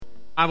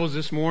Bibles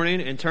this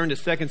morning and turn to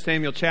 2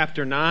 Samuel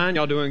chapter 9.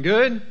 Y'all doing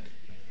good?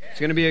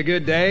 It's going to be a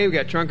good day. We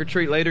got trunk or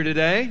treat later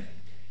today.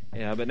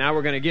 But now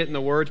we're going to get in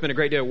the Word. It's been a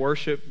great day of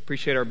worship.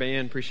 Appreciate our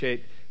band.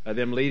 Appreciate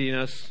them leading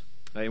us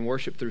in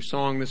worship through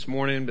song this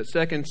morning. But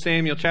 2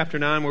 Samuel chapter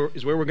 9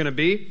 is where we're going to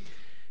be.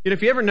 You know,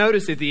 if you ever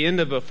notice at the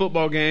end of a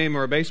football game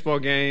or a baseball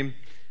game,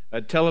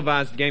 a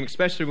televised game,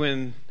 especially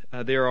when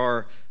there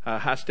are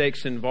high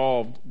stakes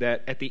involved,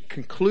 that at the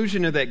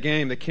conclusion of that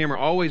game, the camera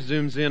always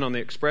zooms in on the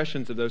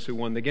expressions of those who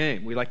won the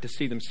game. We like to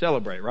see them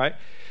celebrate, right?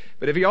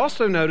 But if you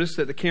also notice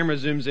that the camera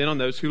zooms in on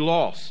those who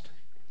lost,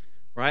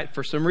 right?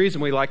 For some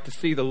reason, we like to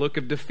see the look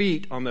of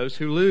defeat on those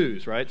who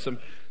lose, right? Some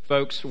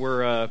folks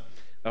were,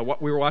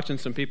 we were watching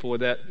some people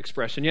with that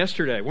expression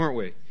yesterday, weren't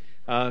we?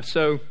 But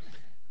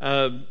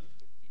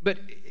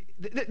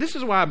this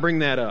is why I bring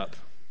that up,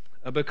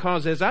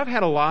 because as I've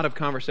had a lot of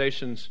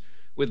conversations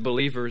with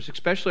believers,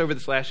 especially over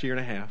this last year and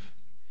a half,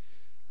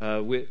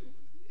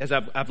 as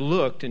I've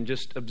looked and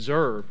just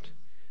observed,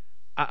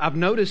 I've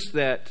noticed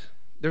that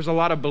there's a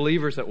lot of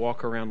believers that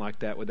walk around like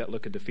that with that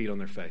look of defeat on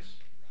their face.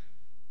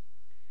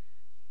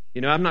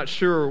 You know, I'm not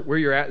sure where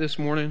you're at this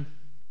morning.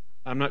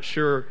 I'm not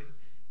sure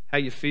how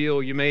you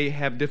feel. You may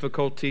have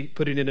difficulty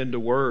putting it into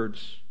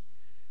words,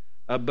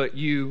 but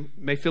you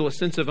may feel a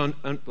sense of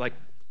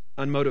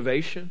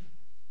unmotivation.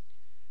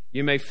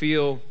 You may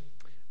feel,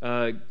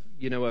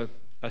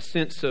 a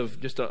sense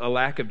of just a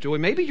lack of joy.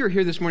 Maybe you're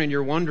here this morning and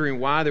you're wondering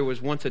why there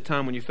was once a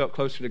time when you felt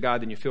closer to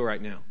God than you feel right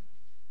now.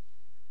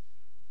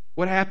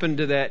 What happened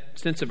to that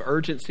sense of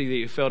urgency that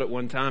you felt at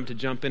one time to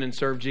jump in and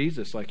serve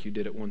Jesus like you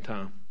did at one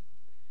time?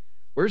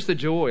 Where's the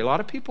joy? A lot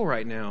of people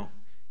right now,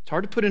 it's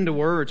hard to put into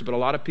words, but a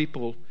lot of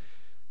people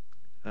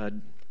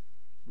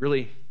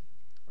really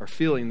are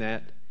feeling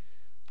that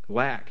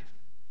lack.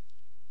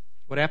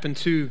 What happened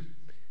to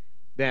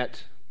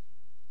that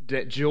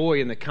joy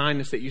and the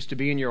kindness that used to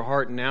be in your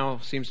heart now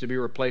seems to be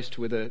replaced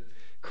with a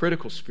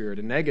critical spirit,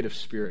 a negative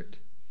spirit?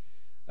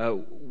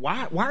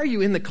 Why are you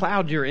in the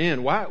cloud you're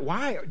in?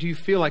 Why do you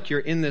feel like you're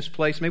in this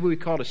place? Maybe we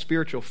call it a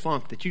spiritual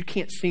funk that you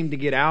can't seem to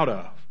get out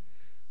of,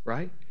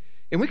 right?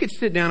 And we could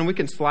sit down and we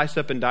can slice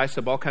up and dice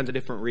up all kinds of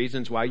different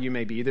reasons why you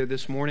may be there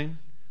this morning,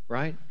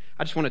 right?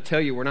 I just want to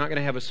tell you, we're not going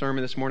to have a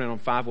sermon this morning on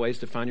 5 ways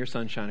to find your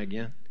sunshine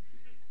again.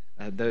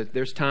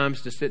 There's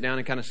times to sit down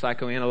and kind of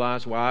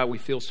psychoanalyze why we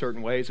feel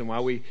certain ways and why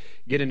we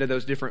get into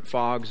those different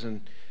fogs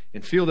and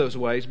feel those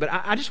ways. But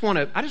I just want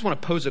to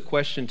pose a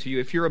question to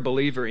you. If you're a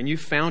believer and you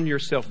found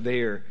yourself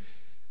there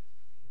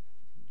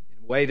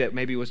in a way that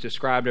maybe was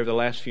described over the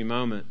last few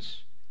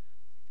moments,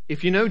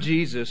 if you know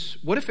Jesus,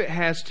 what if it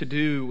has to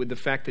do with the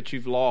fact that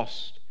you've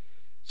lost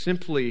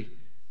simply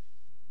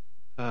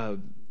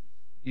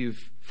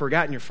you've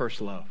forgotten your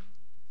first love?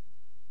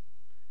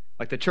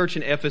 Like the church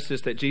in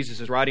Ephesus that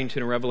Jesus is writing to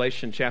in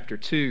Revelation chapter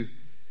 2,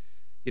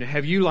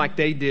 have you, like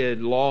they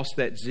did, lost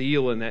that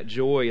zeal and that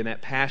joy and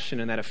that passion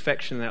and that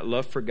affection and that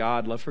love for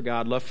God, love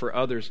for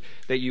others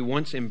that you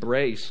once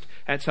embraced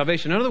at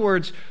salvation? In other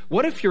words,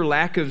 what if your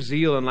lack of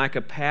zeal and lack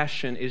of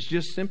passion is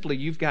just simply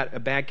you've got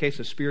a bad case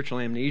of spiritual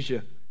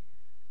amnesia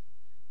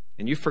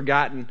and you've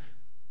forgotten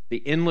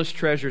the endless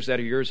treasures that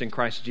are yours in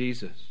Christ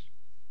Jesus?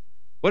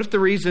 What if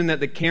the reason that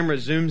the camera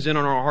zooms in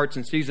on our hearts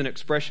and sees an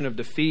expression of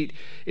defeat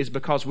is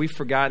because we've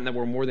forgotten that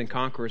we're more than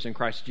conquerors in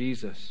Christ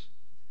Jesus?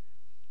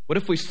 What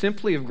if we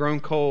simply have grown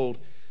cold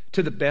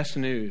to the best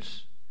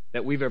news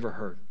that we've ever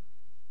heard?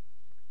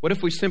 What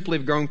if we simply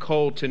have grown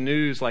cold to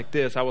news like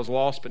this? I was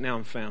lost, but now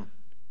I'm found.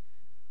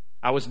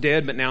 I was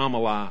dead, but now I'm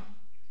alive.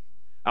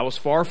 I was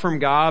far from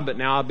God, but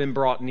now I've been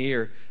brought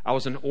near. I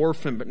was an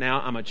orphan, but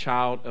now I'm a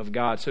child of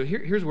God. So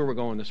here's where we're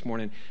going this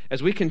morning.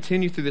 As we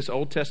continue through this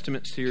Old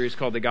Testament series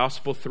called The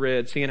Gospel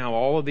Thread, seeing how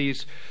all of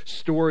these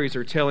stories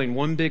are telling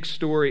one big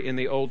story in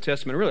the Old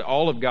Testament, really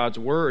all of God's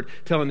Word,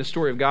 telling the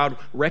story of God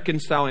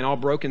reconciling all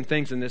broken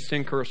things in this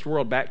sin-cursed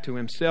world back to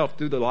Himself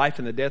through the life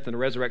and the death and the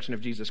resurrection of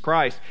Jesus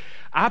Christ.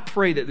 I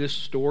pray that this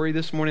story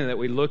this morning that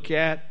we look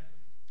at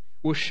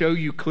will show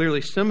you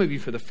clearly, some of you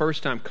for the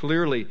first time,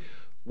 clearly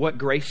what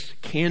grace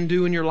can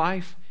do in your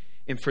life.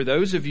 And for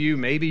those of you,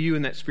 maybe you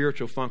in that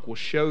spiritual funk, will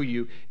show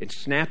you and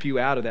snap you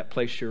out of that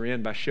place you're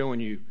in by showing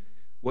you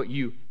what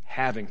you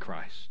have in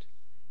Christ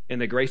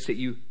and the grace that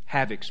you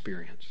have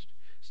experienced.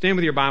 Stand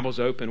with your Bibles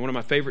open. One of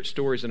my favorite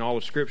stories in all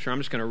of Scripture. I'm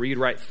just going to read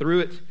right through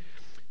it.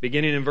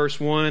 Beginning in verse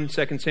 1,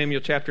 2 Samuel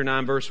chapter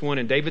 9, verse 1.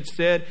 And David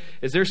said,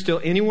 "Is there still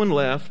anyone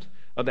left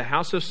of the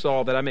house of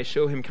Saul that I may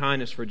show him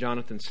kindness for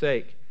Jonathan's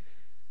sake?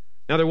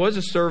 Now there was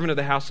a servant of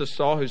the house of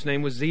Saul whose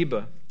name was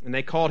Ziba, and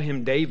they called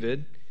him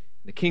David.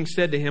 The king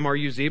said to him, 'Are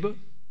you Ziba?'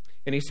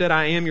 And he said,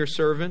 'I am your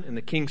servant.' And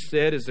the king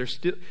said, 'Is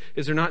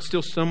there not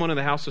still someone of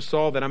the house of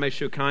Saul that I may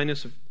show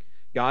kindness of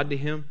God to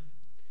him?'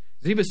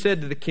 Ziba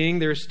said to the king,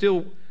 'There is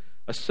still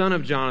a son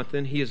of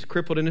Jonathan. He is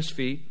crippled in his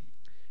feet.'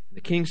 And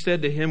the king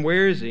said to him,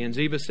 'Where is he?' And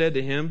Ziba said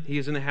to him, 'He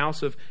is in the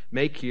house of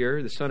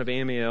Machir, the son of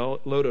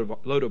Ammiel,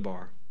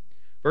 Lodabar.'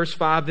 Verse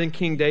 5, then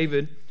King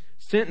David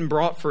sent and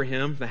brought for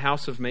him the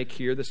house of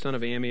Machir, the son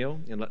of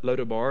Ammiel, and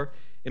Lodabar,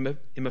 and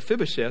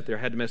Mephibosheth, there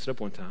I had to mess it up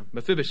one time,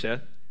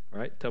 Mephibosheth, all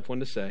right, tough one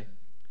to say,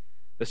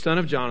 the son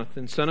of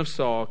Jonathan, son of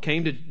Saul,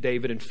 came to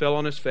David and fell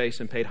on his face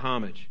and paid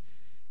homage.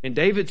 And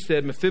David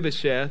said,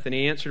 Mephibosheth, and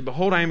he answered,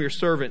 Behold, I am your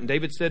servant. And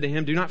David said to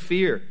him, Do not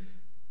fear,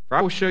 for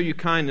I will show you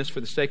kindness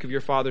for the sake of your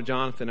father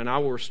Jonathan, and I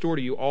will restore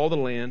to you all the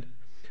land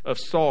of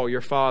Saul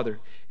your father,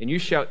 and you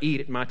shall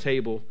eat at my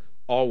table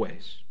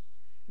always.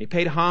 And he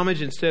paid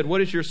homage and said,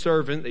 What is your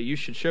servant that you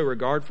should show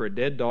regard for a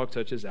dead dog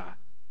such as I?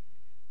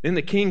 Then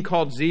the king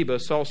called Ziba,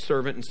 Saul's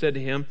servant, and said to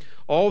him,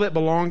 All that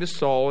belonged to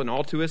Saul and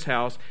all to his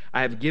house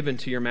I have given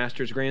to your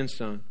master's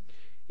grandson.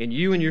 And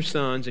you and your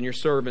sons and your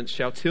servants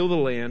shall till the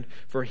land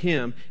for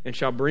him, and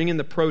shall bring in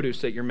the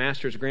produce that your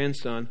master's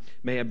grandson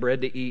may have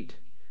bread to eat.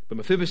 But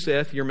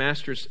Mephibosheth, your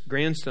master's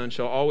grandson,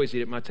 shall always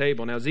eat at my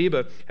table. Now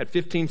Ziba had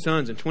 15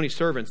 sons and 20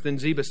 servants. Then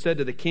Ziba said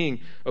to the king,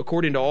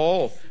 According to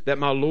all that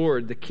my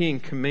lord the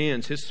king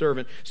commands his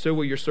servant, so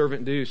will your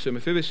servant do. So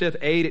Mephibosheth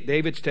ate at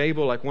David's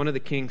table like one of the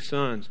king's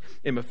sons.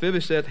 And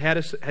Mephibosheth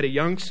had a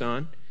young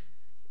son.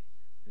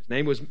 His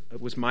name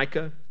was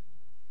Micah.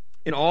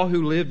 And all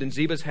who lived in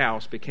Ziba's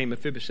house became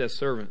Mephibosheth's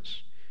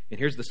servants. And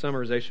here's the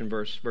summarization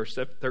verse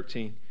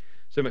 13.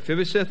 So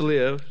Mephibosheth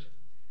lived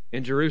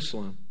in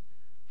Jerusalem,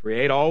 for he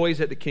ate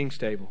always at the king's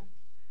table.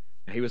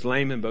 And he was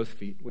lame in both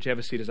feet. Would you have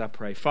a seat as I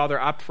pray?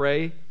 Father, I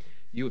pray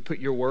you would put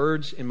your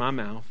words in my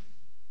mouth,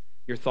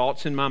 your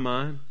thoughts in my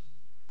mind.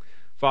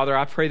 Father,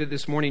 I pray that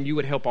this morning you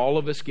would help all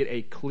of us get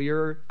a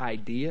clearer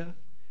idea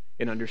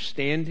and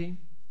understanding,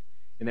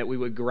 and that we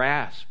would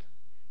grasp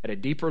at a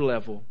deeper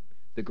level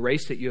the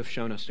grace that you have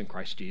shown us in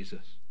Christ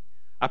Jesus.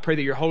 I pray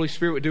that your Holy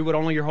Spirit would do what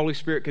only your Holy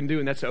Spirit can do,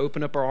 and that's to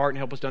open up our heart and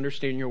help us to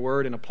understand your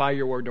word and apply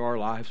your word to our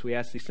lives. We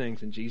ask these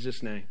things in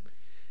Jesus' name.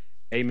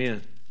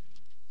 Amen.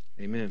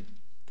 Amen.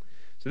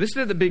 So this is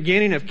at the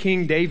beginning of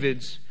King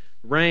David's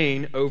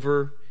reign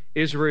over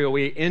Israel.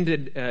 We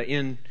ended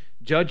in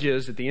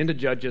Judges, at the end of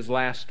Judges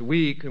last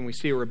week, and we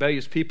see a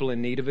rebellious people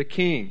in need of a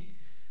king.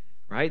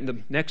 Right? And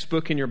the next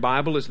book in your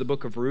Bible is the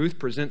book of Ruth,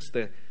 presents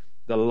the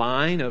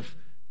line of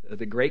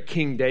the great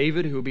King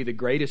David, who will be the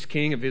greatest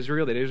king of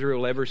Israel that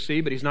Israel will ever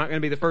see, but he's not going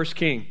to be the first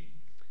king.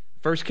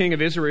 The first king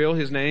of Israel,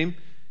 his name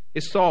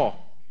is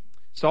Saul.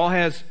 Saul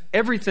has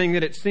everything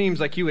that it seems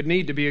like you would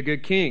need to be a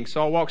good king.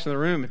 Saul walks in the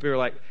room and people are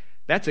like,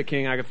 that's a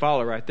king I could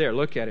follow right there.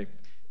 Look at him.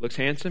 Looks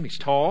handsome. He's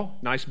tall,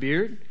 nice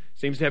beard.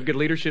 Seems to have good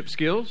leadership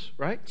skills,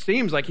 right?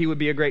 Seems like he would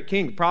be a great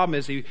king. The problem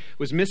is he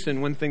was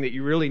missing one thing that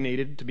you really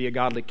needed to be a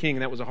godly king,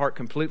 and that was a heart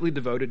completely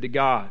devoted to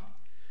God.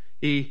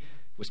 He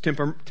was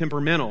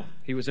temperamental.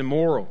 He was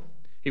immoral.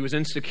 He was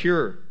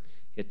insecure.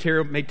 He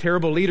had made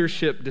terrible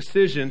leadership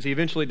decisions. He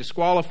eventually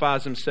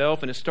disqualifies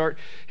himself, and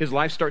his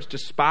life starts to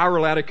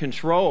spiral out of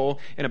control.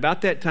 And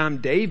about that time,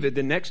 David,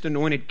 the next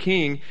anointed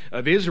king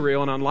of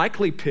Israel, an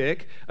unlikely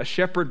pick, a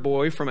shepherd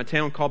boy from a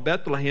town called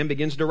Bethlehem,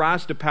 begins to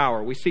rise to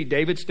power. We see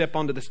David step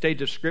onto the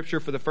stage of Scripture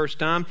for the first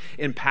time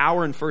in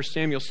power in 1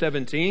 Samuel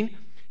 17.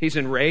 He's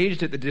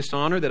enraged at the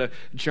dishonor that a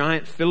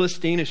giant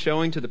Philistine is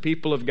showing to the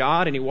people of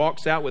God, and he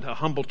walks out with a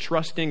humble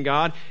trust in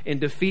God and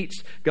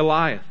defeats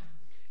Goliath.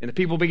 And the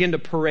people begin to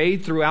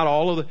parade throughout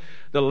all of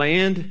the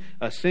land,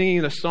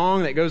 singing a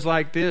song that goes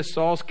like this: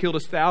 Saul's killed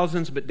his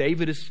thousands, but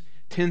David is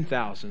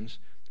 10,000s.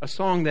 A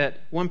song that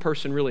one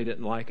person really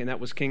didn't like, and that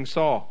was King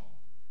Saul.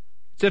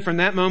 It said from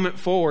that moment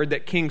forward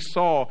that King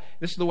Saul,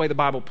 this is the way the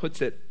Bible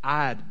puts it,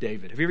 eyed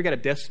David. Have you ever got a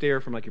death stare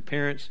from like your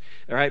parents?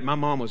 All right, my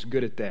mom was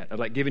good at that, of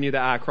like giving you the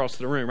eye across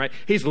the room, right?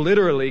 He's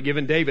literally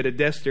giving David a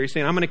death stare. He's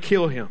saying, I'm going to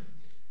kill him.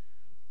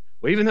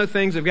 Well, even though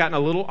things have gotten a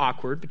little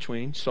awkward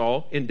between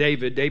Saul and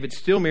David, David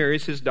still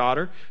marries his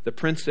daughter, the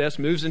princess,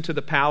 moves into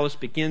the palace,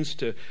 begins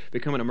to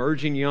become an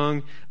emerging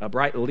young,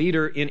 bright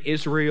leader in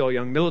Israel, a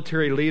young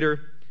military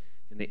leader.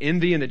 And the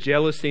envy and the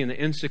jealousy and the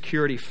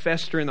insecurity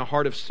fester in the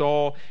heart of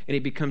Saul, and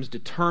he becomes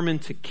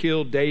determined to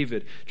kill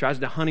David. Tries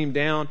to hunt him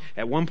down.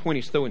 At one point,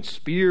 he's throwing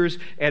spears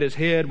at his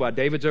head while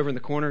David's over in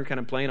the corner kind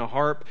of playing a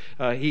harp.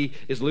 He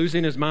is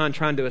losing his mind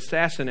trying to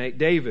assassinate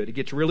David. He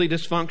gets really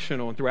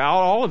dysfunctional. And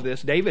throughout all of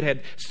this, David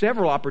had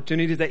several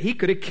opportunities that he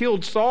could have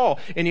killed Saul,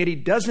 and yet he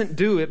doesn't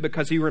do it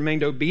because he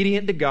remained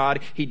obedient to God.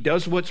 He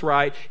does what's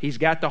right. He's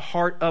got the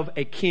heart of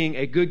a king,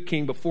 a good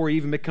king, before he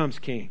even becomes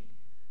king.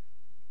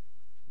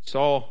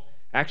 Saul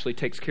actually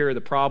takes care of the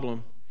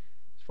problem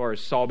as far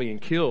as Saul being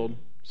killed.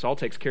 Saul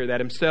takes care of that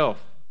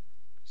himself.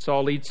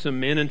 Saul leads some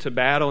men into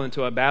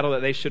a battle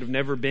that they should have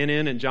never been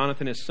in, and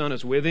Jonathan, his son,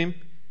 is with him,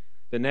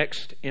 the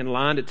next in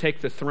line to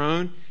take the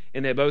throne,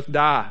 and they both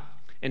die.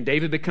 And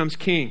David becomes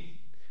king.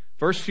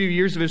 First few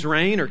years of his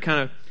reign are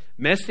kind of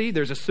messy.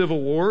 There's a civil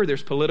war.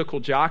 There's political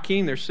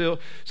jockeying. There's still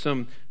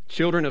some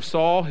children of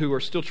Saul who are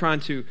still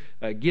trying to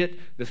get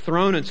the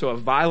throne, and so a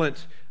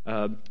violent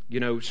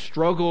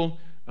struggle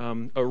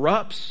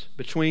erupts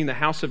between the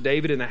house of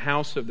David and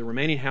the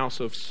remaining house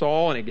of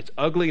Saul, and it gets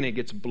ugly and it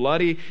gets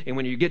bloody. And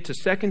when you get to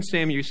 2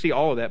 Samuel, you see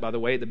all of that, by the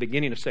way, at the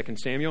beginning of 2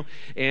 Samuel.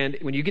 And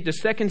when you get to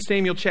 2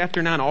 Samuel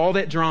chapter 9, all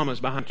that drama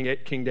is behind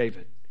King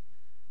David.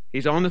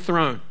 He's on the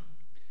throne.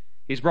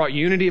 He's brought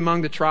unity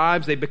among the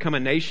tribes. They've become a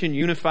nation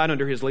unified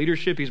under his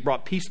leadership. He's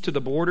brought peace to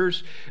the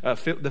borders.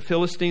 The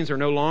Philistines are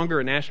no longer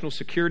a national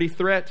security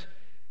threat.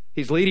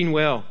 He's leading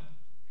well.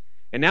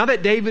 And now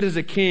that David is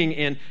a king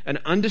in an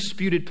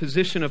undisputed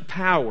position of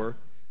power,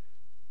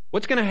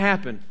 what's going to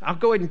happen? I'll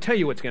go ahead and tell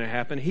you what's going to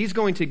happen. He's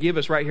going to give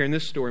us, right here in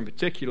this story in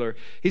particular,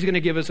 he's going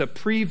to give us a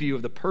preview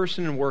of the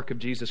person and work of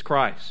Jesus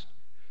Christ.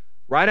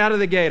 Right out of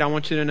the gate, I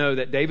want you to know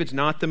that David's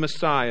not the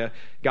Messiah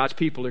God's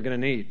people are going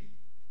to need.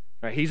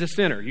 Right? He's a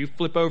sinner. You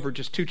flip over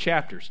just 2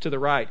 chapters to the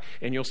right,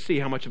 and you'll see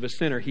how much of a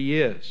sinner he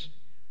is.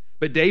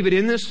 But David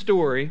in this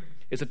story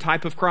is a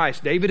type of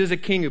Christ. David is a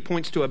king who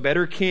points to a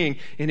better king,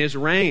 and his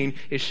reign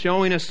is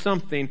showing us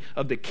something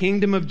of the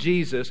kingdom of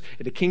Jesus,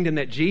 the kingdom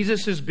that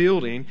Jesus is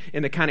building,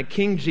 and the kind of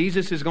king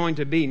Jesus is going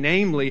to be,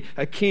 namely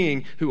a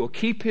king who will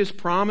keep his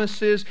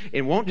promises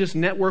and won't just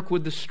network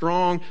with the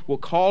strong, will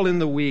call in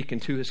the weak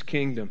into his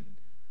kingdom,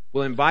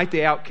 will invite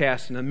the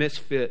outcast and the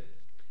misfit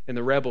and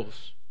the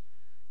rebels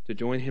to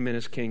join him in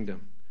his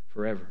kingdom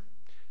forever.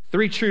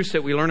 3 truths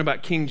that we learn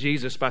about King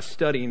Jesus by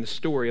studying the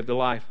story of the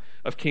life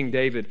of King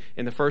David.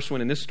 And the first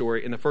one in this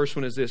story, and the first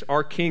one is this: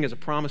 our king is a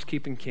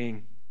promise-keeping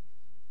king.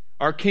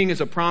 Our king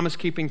is a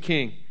promise-keeping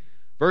king.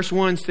 Verse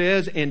 1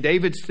 says, "And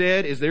David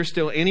said, is there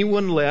still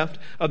anyone left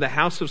of the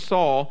house of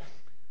Saul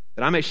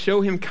that I may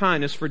show him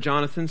kindness for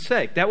Jonathan's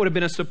sake?" That would have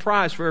been a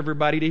surprise for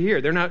everybody to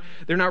hear. They're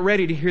not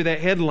ready to hear that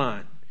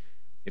headline.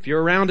 If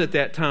you're around at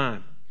that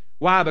time.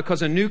 Why?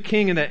 Because a new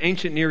king in that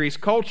ancient Near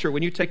East culture,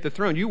 when you take the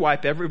throne, you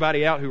wipe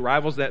everybody out who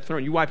rivals that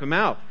throne. You wipe them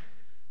out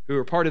who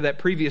are part of that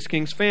previous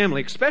king's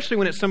family, especially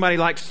when it's somebody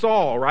like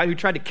Saul, right, who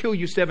tried to kill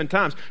you 7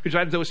 times, who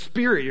tried to throw a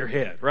spear at your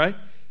head, right?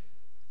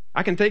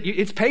 I can think,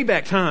 it's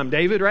payback time,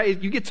 David,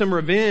 right? You get some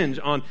revenge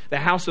on the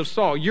house of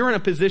Saul. You're in a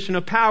position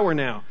of power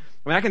now.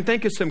 I mean, I can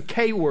think of some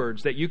K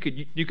words that you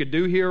could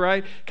do here,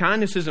 right?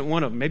 Kindness isn't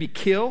one of them. Maybe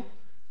kill,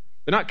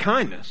 but not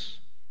kindness.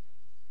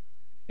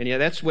 And yeah,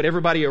 that's what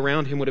everybody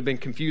around him would have been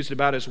confused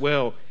about as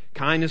well.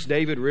 Kindness,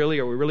 David, really?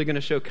 Are we really going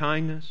to show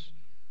kindness?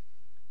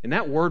 And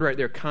that word right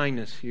there,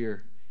 kindness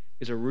here,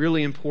 is a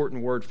really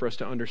important word for us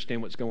to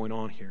understand what's going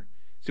on here.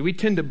 So we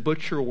tend to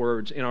butcher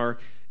words in our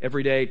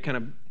everyday kind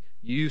of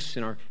use,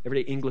 in our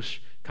everyday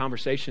English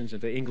conversations of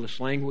the English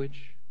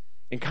language.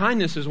 And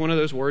kindness is one of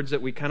those words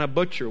that we kind of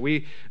butcher.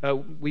 We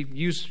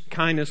use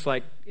kindness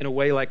like in a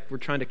way like we're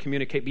trying to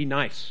communicate, be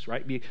nice,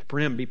 right? Be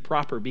prim, be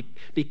proper, be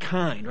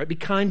kind, right? Be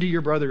kind to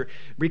your brother,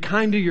 be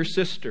kind to your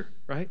sister,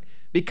 right?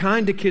 Be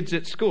kind to kids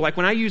at school. Like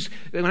when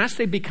I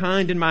say be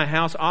kind in my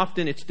house,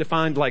 often it's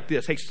defined like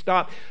this: hey,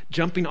 stop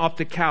jumping off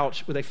the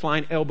couch with a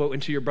flying elbow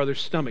into your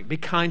brother's stomach. Be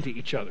kind to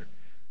each other,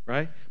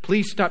 right?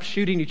 Please stop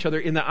shooting each other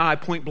in the eye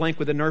point blank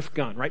with a Nerf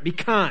gun, right? Be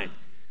kind.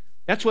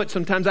 That's what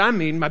sometimes I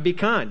mean by be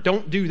kind.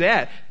 Don't do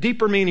that.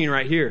 Deeper meaning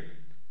right here.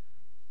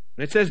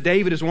 When it says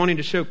David is wanting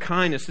to show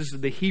kindness, this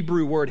is the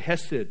Hebrew word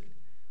hesed.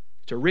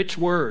 It's a rich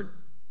word.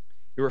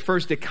 It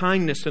refers to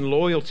kindness and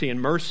loyalty and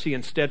mercy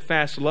and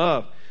steadfast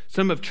love.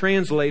 Some have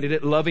translated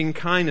it loving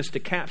kindness to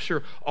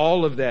capture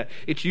all of that.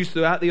 It's used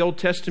throughout the Old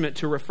Testament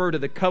to refer to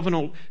the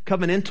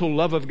covenantal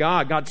love of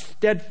God, God's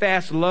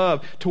steadfast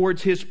love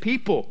towards his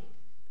people.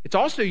 It's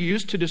also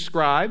used to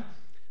describe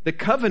the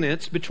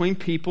covenants between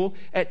people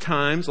at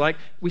times like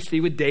we see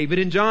with David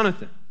and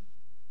Jonathan.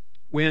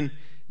 When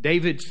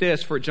David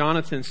says, for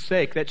Jonathan's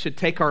sake, that should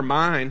take our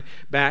mind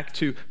back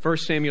to 1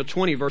 Samuel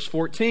 20, verse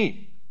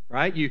 14.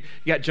 Right? You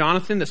got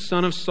Jonathan, the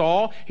son of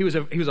Saul. He was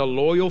a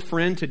loyal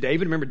friend to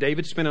David. Remember,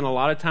 David spending a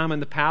lot of time in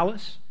the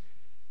palace,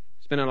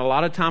 spending a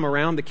lot of time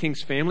around the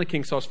king's family,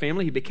 King Saul's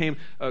family. He became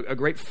a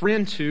great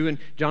friend to, and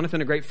Jonathan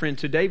a great friend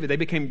to David. They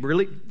became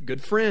really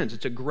good friends.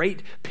 It's a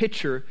great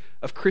picture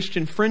of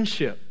Christian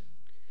friendship.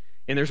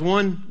 And there's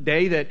one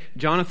day that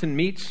Jonathan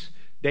meets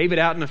David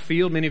out in a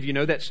field. Many of you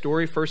know that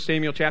story, 1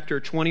 Samuel chapter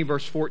 20,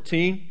 verse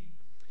 14.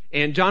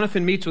 And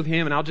Jonathan meets with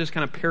him, and I'll just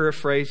kind of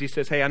paraphrase. He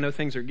says, hey, he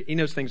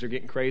knows things are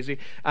getting crazy.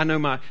 I know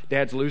my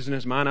dad's losing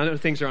his mind. I know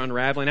things are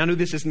unraveling. I know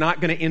this is not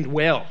going to end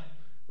well,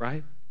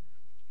 right?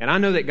 And I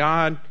know that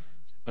God,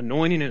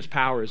 anointing his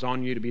power is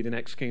on you to be the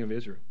next king of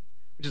Israel,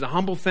 which is a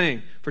humble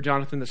thing for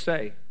Jonathan to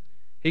say.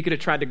 He could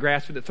have tried to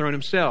grasp at the throne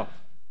himself.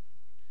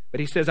 But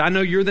he says, I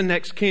know you're the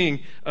next king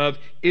of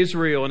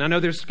Israel, and I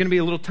know there's going to be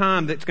a little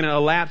time that's going to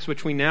elapse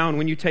between now and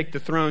when you take the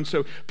throne,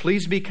 so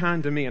please be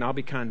kind to me, and I'll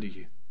be kind to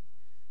you.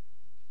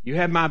 You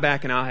have my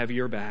back and I'll have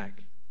your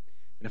back.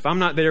 And if I'm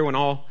not there when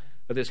all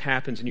of this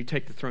happens and you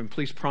take the throne,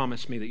 please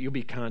promise me that you'll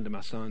be kind to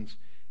my sons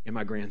and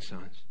my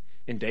grandsons.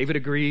 And David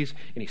agrees,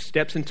 and he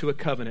steps into a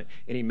covenant,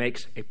 and he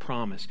makes a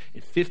promise.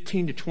 And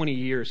 15 to 20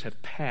 years have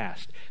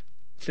passed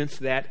since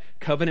that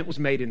covenant was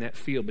made in that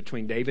field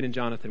between David and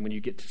Jonathan when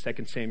you get to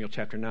 2 Samuel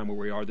chapter 9 where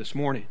we are this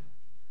morning.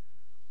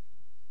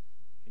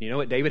 And you know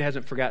what? David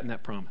hasn't forgotten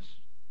that promise.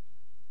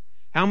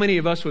 How many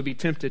of us would be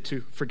tempted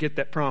to forget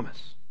that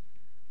promise?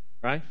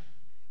 Right?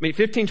 I mean,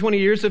 15, 20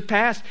 years have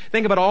passed.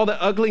 Think about all the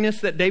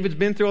ugliness that David's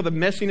been through, all the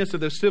messiness of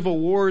those civil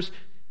wars,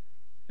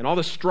 and all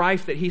the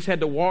strife that he's had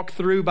to walk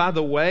through. By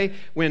the way,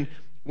 when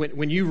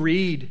you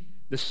read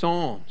the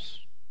Psalms,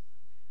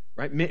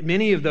 right,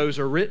 many of those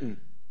are written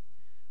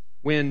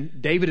when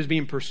David is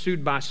being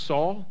pursued by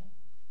Saul.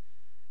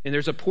 And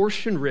there's a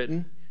portion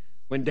written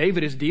when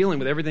David is dealing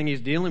with everything he's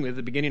dealing with at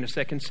the beginning of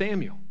 2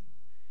 Samuel.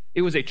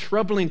 It was a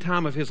troubling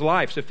time of his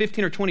life. So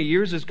 15 or 20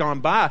 years has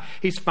gone by.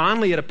 He's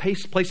finally at a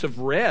place of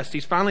rest.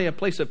 He's finally at a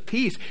place of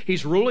peace.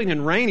 He's ruling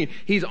and reigning.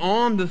 He's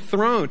on the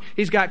throne.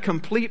 He's got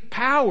complete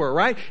power,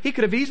 right? He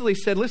could have easily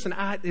said, listen,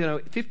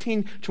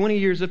 15, 20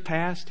 years have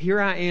passed.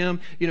 Here I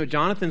am.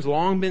 Jonathan's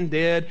long been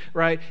dead,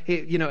 right?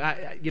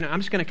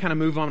 I'm just going to kind of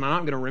move on. I'm not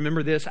going to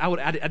remember this.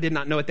 I did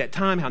not know at that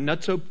time how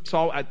nutso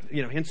Saul,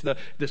 hence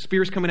the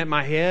spears coming at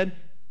my head.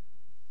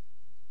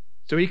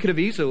 So we could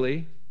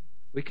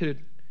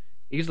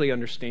easily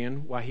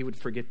understand why he would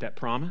forget that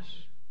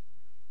promise.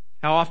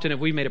 How often have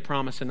we made a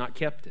promise and not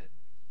kept it?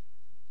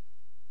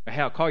 Or,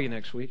 hey, I'll call you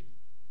next week.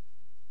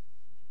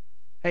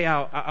 Hey,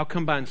 I'll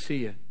come by and see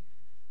you.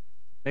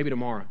 Maybe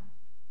tomorrow.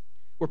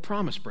 We're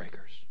promise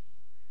breakers.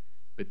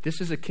 But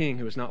this is a king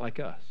who is not like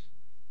us.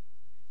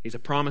 He's a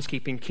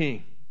promise-keeping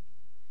king.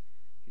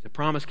 He's a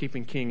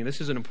promise-keeping king. And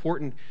this is an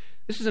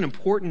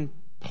important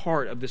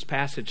part of this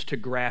passage to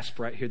grasp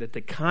right here, that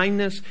the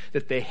kindness,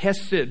 that the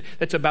hesed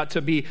that's about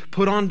to be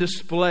put on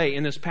display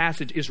in this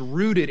passage is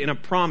rooted in a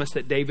promise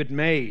that David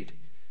made.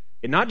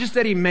 And not just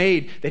that he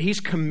made, that he's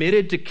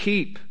committed to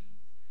keep.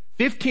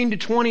 15 to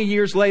 20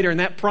 years later, and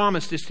that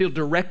promise is still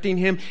directing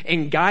him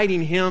and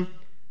guiding him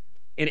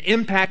and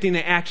impacting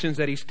the actions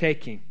that he's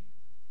taking.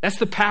 That's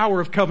the power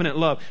of covenant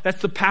love.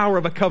 That's the power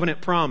of a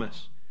covenant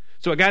promise.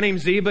 So a guy named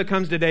Ziba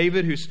comes to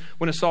David, who's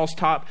one of Saul's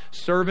top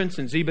servants,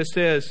 and Ziba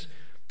says,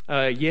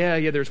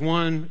 there's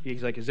one.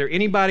 He's like, is there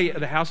anybody of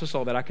the house of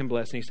Saul that I can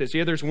bless? And he says,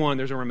 yeah, there's one.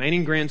 There's a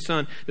remaining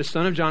grandson, the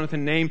son of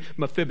Jonathan, named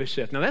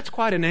Mephibosheth. Now, that's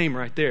quite a name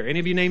right there. Any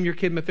of you named your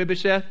kid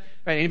Mephibosheth?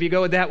 Right? Any of you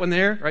go with that one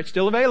there? Right?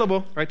 Still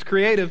available. Right? It's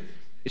creative.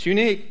 It's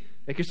unique.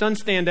 Make your son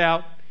stand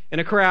out in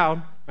a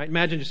crowd. Right?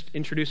 Imagine just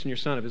introducing your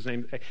son of his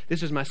name. Hey,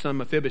 this is my son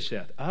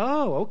Mephibosheth.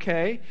 Oh,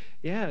 okay.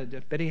 Yeah, I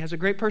bet he has a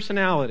great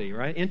personality.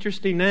 Right?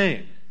 Interesting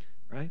name.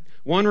 Right?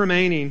 One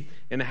remaining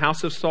in the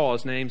house of Saul.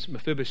 His name's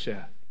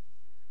Mephibosheth.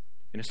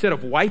 And instead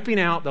of wiping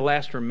out the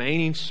last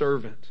remaining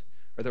servant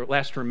or the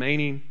last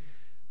remaining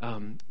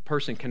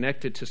person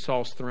connected to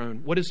Saul's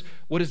throne, what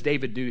does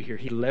David do here?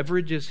 He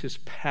leverages his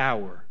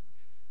power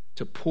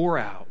to pour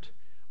out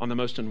on the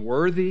most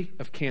unworthy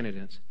of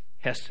candidates,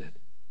 hesed,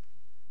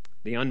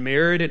 the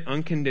unmerited,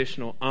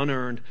 unconditional,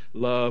 unearned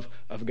love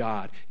of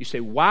God. You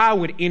say, why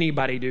would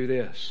anybody do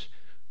this?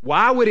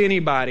 Why would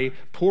anybody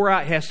pour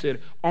out hesed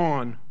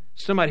on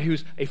somebody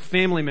who's a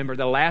family member,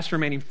 the last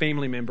remaining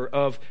family member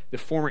of the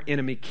former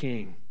enemy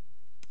king?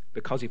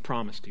 Because he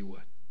promised he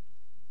would.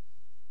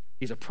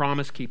 He's a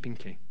promise-keeping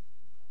king.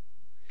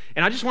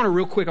 And I just want to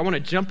real quick, I want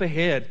to jump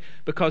ahead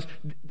because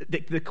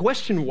the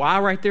question why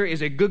right there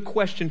is a good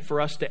question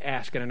for us to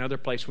ask at another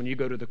place when you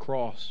go to the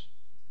cross.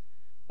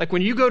 Like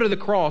when you go to the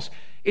cross,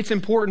 it's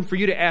important for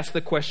you to ask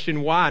the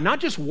question why.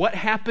 Not just what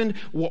happened,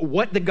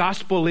 what the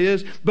gospel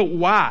is, but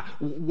why.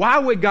 Why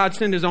would God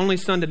send his only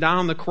son to die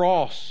on the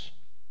cross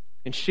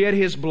and shed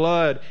his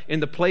blood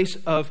in the place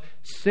of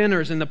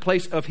sinners, in the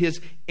place of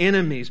his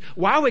enemies?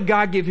 Why would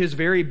God give his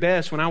very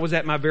best when I was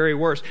at my very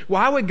worst?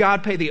 Why would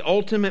God pay the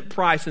ultimate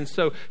price and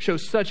so show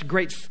such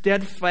great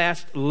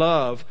steadfast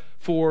love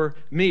for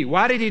me?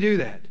 Why did he do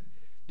that?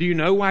 Do you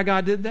know why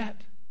God did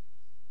that?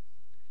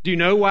 Do you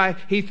know why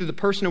he, through the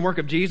person and work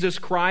of Jesus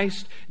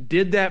Christ,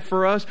 did that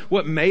for us?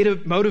 What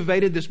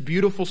motivated this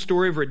beautiful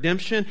story of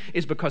redemption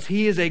is because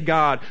he is a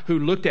God who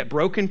looked at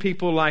broken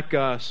people like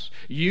us,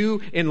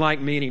 you and like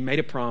me, and he made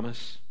a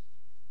promise.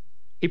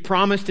 He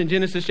promised in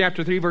Genesis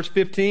chapter 3, verse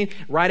 15,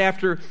 right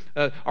after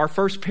our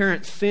first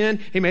parent sinned,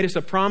 he made us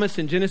a promise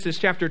in Genesis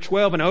chapter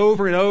 12, and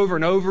over and over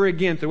and over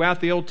again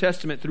throughout the Old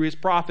Testament, through his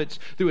prophets,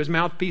 through his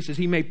mouthpieces,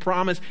 he made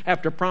promise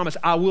after promise.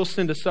 I will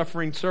send a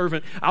suffering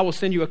servant. I will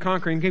send you a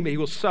conquering king, but he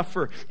will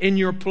suffer in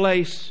your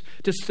place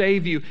to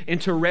save you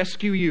and to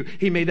rescue you.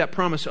 He made that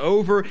promise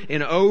over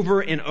and over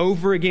and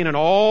over again. And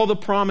all the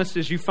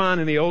promises you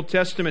find in the Old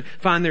Testament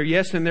find their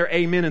yes and their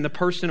amen in the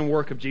person and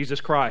work of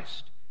Jesus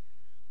Christ.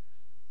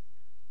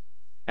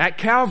 At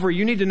Calvary,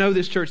 you need to know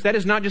this, church, that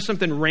is not just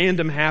something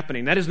random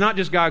happening. That is not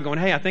just God going,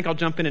 hey, I think I'll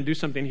jump in and do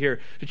something here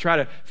to try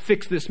to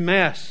fix this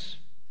mess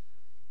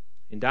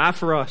and die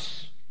for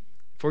us,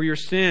 for your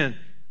sin.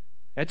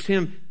 That's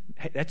him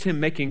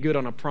making good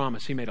on a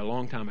promise he made a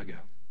long time ago.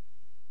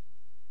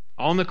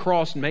 On the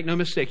cross, and make no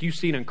mistake, you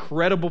see an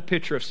incredible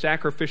picture of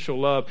sacrificial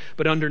love,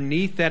 but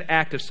underneath that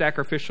act of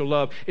sacrificial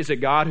love is a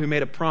God who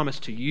made a promise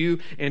to you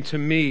and to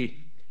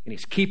me, and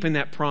he's keeping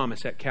that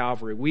promise at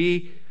Calvary.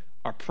 We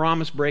are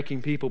promise-breaking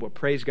people, but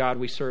praise God,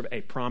 we serve a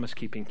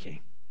promise-keeping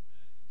king.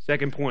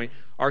 Second point,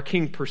 our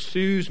king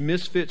pursues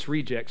misfits,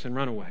 rejects, and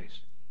runaways.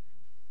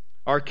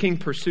 Our king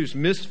pursues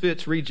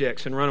misfits,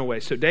 rejects, and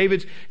runaways. So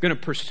David's going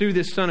to pursue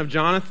this son of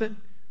Jonathan.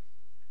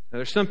 Now,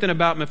 there's something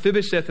about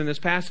Mephibosheth in this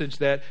passage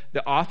that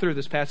the author of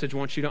this passage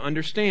wants you to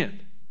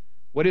understand.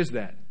 What is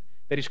that?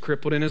 That he's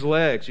crippled in his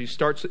legs. He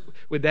starts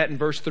with that in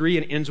verse 3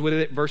 and ends with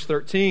it at verse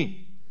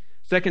 13.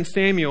 2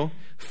 Samuel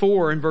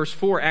 4 and verse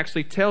 4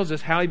 actually tells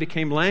us how he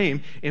became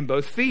lame in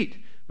both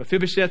feet.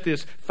 Mephibosheth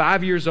is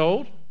 5 years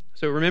old.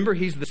 So remember,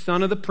 he's the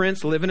son of the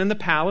prince living in the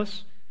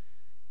palace.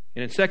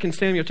 And in 2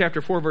 Samuel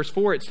chapter 4, verse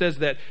 4, it says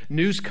that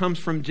news comes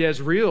from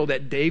Jezreel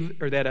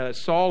that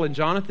Saul and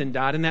Jonathan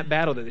died in that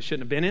battle that they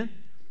shouldn't have been in.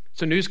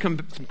 So news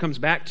comes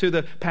back to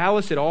the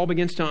palace. It all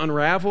begins to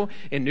unravel,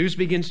 and news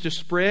begins to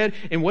spread.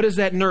 And what is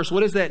that nurse?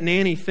 What is that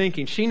nanny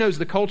thinking? She knows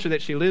the culture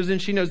that she lives in.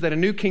 She knows that a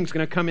new king's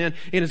going to come in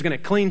and is going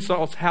to clean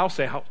Saul's house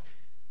out.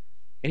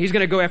 And he's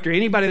going to go after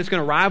anybody that's going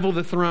to rival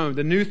the throne,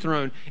 the new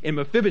throne. And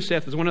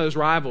Mephibosheth is one of those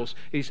rivals.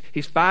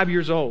 He's 5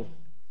 years old.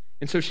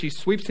 And so she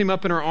sweeps him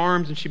up in her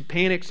arms, and she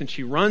panics, and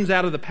she runs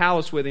out of the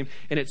palace with him.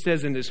 And it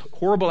says in this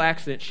horrible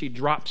accident, she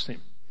drops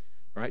him.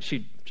 Right?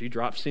 She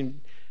drops him,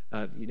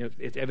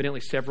 it's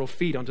evidently several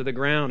feet onto the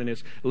ground, and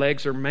his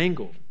legs are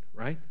mangled.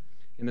 Right?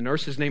 And the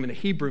nurse's name in the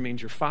Hebrew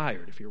means you're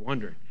fired, if you're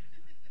wondering.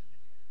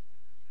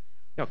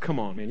 Oh, come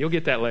on, man. You'll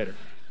get that later.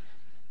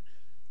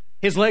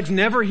 His legs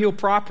never heal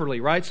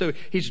properly, right? So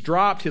he's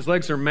dropped. His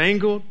legs are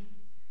mangled.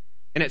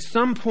 And at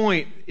some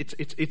point,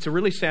 it's a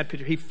really sad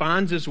picture. He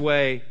finds his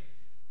way,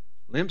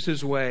 limps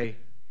his way,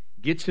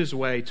 gets his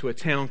way to a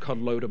town called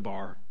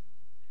Lodabar,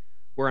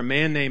 where a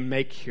man named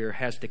Machir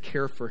has to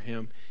care for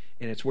him,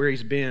 and it's where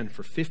he's been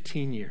for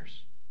 15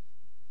 years.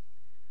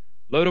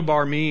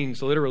 Lodabar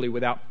means literally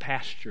without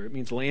pasture. It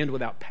means land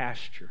without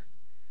pasture.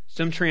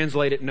 Some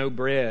translate it no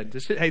bread.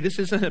 This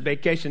isn't a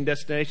vacation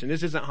destination.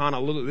 This isn't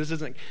Honolulu. This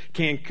isn't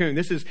Cancun.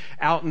 This is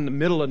out in the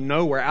middle of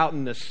nowhere, out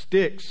in the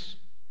sticks.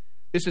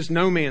 This is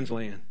no man's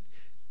land.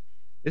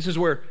 This is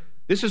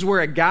where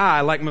a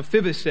guy like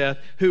Mephibosheth,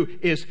 who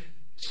is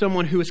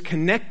someone who is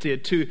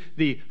connected to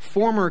the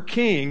former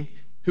king,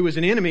 who is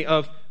an enemy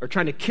of, or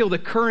trying to kill the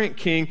current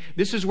king,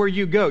 this is where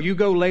you go. You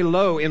go lay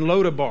low in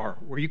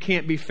Lodabar, where you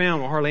can't be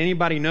found, where hardly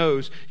anybody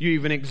knows you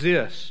even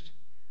exist.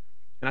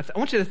 And I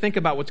want you to think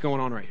about what's going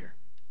on right here.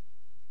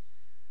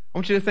 I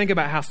want you to think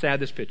about how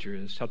sad this picture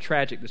is, how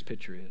tragic this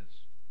picture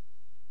is.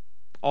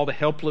 All the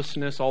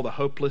helplessness, all the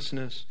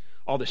hopelessness,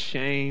 all the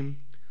shame,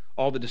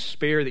 all the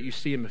despair that you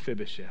see in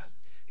Mephibosheth.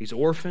 He's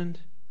orphaned.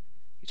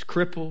 He's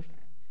crippled.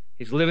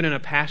 He's living in a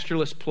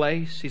pastureless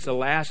place. He's the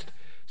last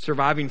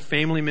surviving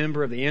family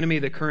member of the enemy,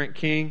 the current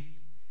king.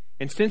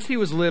 And since he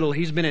was little,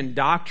 he's been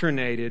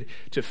indoctrinated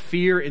to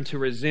fear and to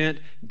resent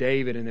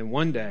David. And then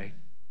one day,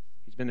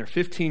 he's been there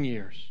 15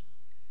 years.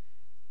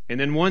 And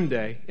then one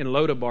day, in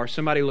Lodabar,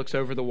 somebody looks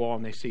over the wall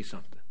and they see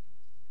something.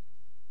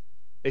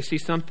 They see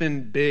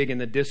something big in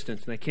the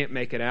distance and they can't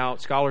make it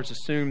out. Scholars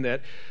assume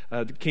that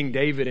King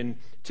David, in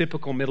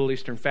typical Middle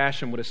Eastern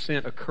fashion, would have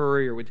sent a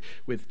courier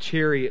with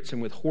chariots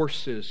and with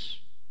horses.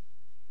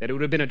 That it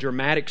would have been a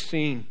dramatic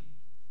scene.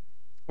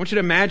 I want you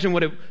to imagine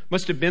what it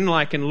must have been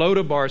like in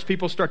Lodabar as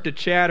people start to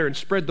chatter and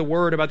spread the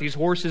word about these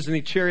horses and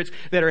these chariots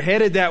that are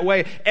headed that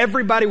way.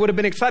 Everybody would have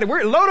been excited.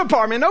 We're at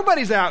Lodabar, man.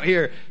 Nobody's out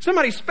here.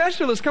 Somebody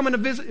special is coming to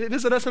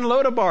visit us in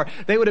Lodabar.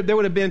 There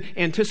would have been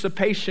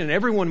anticipation.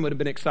 Everyone would have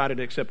been excited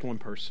except one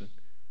person,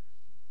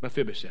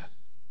 Mephibosheth.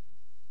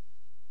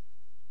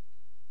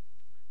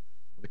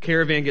 The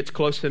caravan gets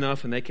close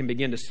enough and they can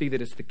begin to see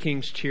that it's the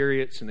king's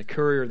chariots, and the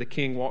courier of the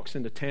king walks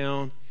into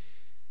town.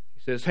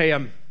 He says, "Hey,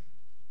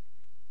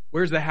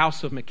 where's the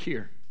house of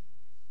Machir?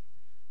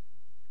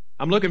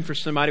 I'm looking for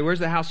somebody. Where's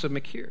the house of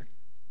Machir?"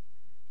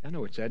 I know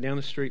where it's at. Down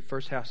the street,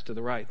 first house to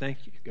the right.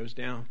 Thank you. Goes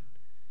down.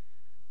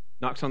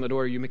 Knocks on the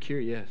door. "Are you Machir?"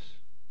 "Yes."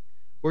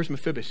 "Where's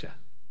Mephibosheth?"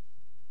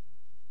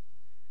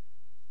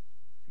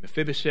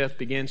 Mephibosheth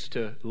begins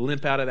to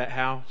limp out of that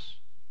house.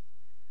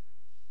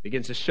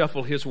 Begins to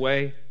shuffle his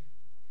way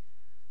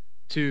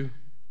to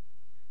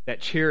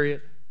that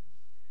chariot.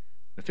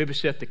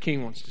 "Mephibosheth, the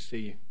king wants to see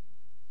you."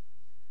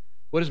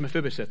 What is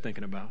Mephibosheth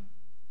thinking about?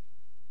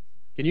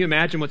 Can you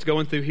imagine what's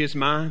going through his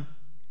mind?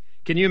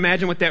 Can you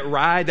imagine what that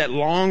ride, that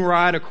long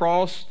ride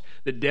across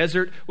the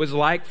desert was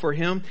like for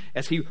him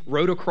as he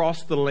rode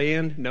across the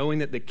land knowing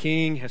that the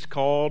king has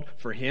called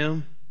for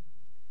him?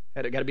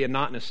 Had got to be a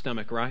knot in his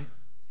stomach, right?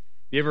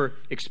 You ever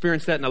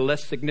experienced that in a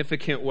less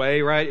significant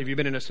way, right? If you've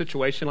been in a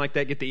situation like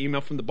that, get the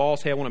email from the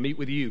boss, "Hey, I want to meet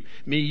with you.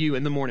 You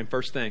in the morning,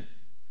 first thing."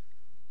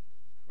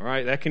 All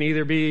right, that can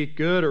either be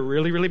good or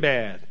really, really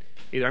bad.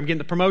 Either I'm getting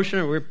the promotion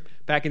or we're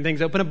packing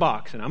things up in a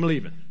box and I'm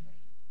leaving.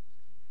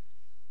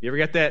 You ever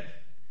got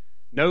that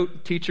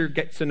note? Teacher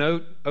gets a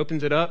note,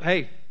 opens it up.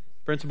 "Hey,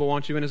 principal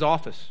wants you in his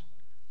office."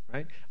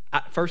 Right?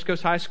 First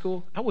Coast High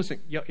School, I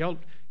wasn't, y'all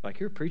like,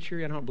 "You're a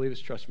preacher?" "I don't believe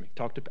this. Trust me.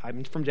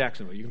 I'm from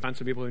Jacksonville. You can find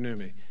some people who knew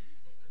me.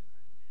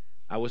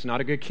 I was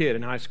not a good kid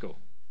in high school.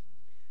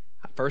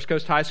 First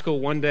Coast High School,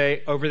 one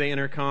day over the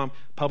intercom,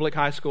 public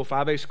high school,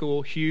 5A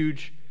school,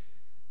 huge.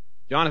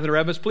 "Jonathan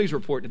Revis, please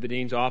report to the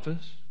dean's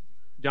office."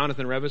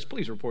 "Jonathan Revis,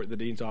 please report to the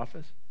dean's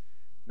office."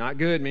 Not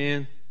good,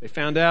 man. They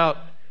found out.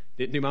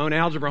 Didn't do my own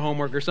algebra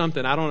homework or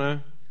something. I don't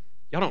know.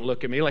 Y'all don't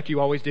look at me like you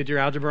always did your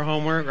algebra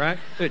homework, right?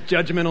 The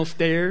judgmental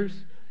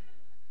stares.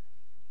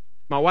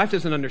 My wife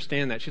doesn't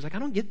understand that. She's like, "I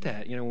don't get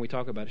that." When we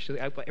talk about it, she's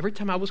like, "Every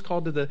time I was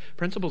called to the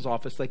principal's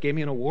office, they gave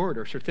me an award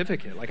or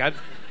certificate."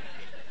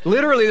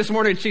 Literally this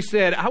morning, she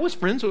said,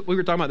 we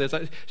were talking about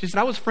this. She said,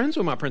 "I was friends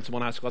with my principal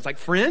in high school." I was like,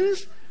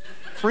 "Friends?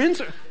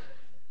 Friends?"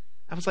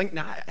 I was like,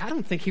 "No, I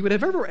don't think he would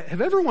have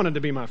ever wanted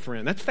to be my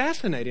friend." That's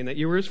fascinating that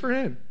you were his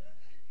friend.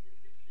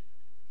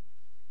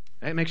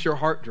 That makes your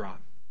heart drop.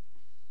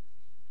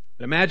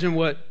 But imagine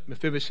what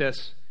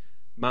Mephibosheth's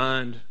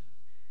mind,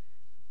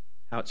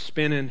 how it's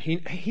spinning.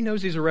 He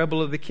knows he's a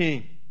rebel of the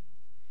king.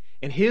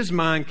 In his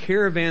mind,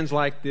 caravans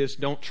like this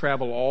don't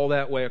travel all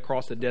that way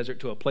across the desert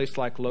to a place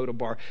like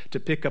Lodabar to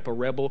pick up a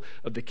rebel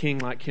of the king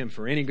like him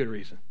for any good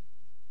reason.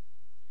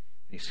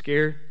 And he's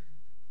scared.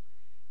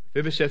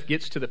 Mephibosheth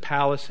gets to the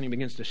palace and he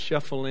begins to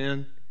shuffle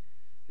into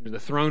the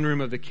throne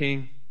room of the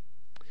king.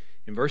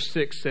 In verse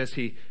 6 says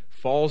he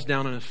falls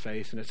down on his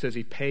face, and it says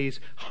he pays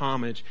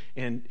homage.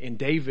 And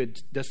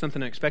David does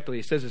something unexpectedly.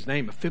 He says his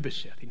name,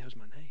 Mephibosheth. He knows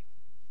my name.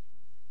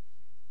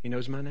 He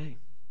knows my name.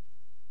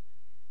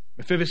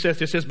 Mephibosheth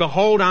just says,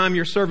 behold, I'm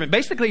your servant.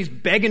 Basically, he's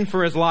begging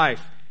for his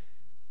life.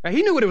 Right?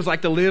 He knew what it was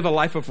like to live a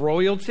life of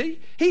royalty.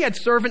 He had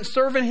servants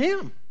serving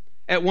him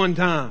at one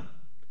time.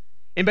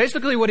 And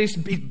basically what he's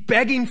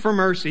begging for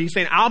mercy. He's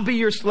saying, I'll be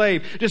your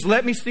slave. Just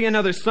let me see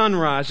another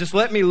sunrise. Just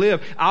let me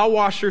live. I'll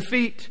wash your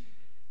feet.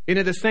 And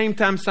at the same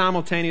time,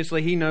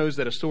 simultaneously, he knows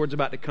that a sword's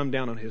about to come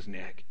down on his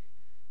neck.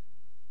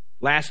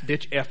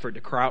 Last-ditch effort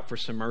to cry out for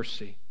some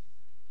mercy.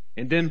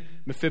 And then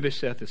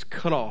Mephibosheth is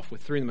cut off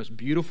with three of the most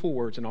beautiful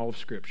words in all of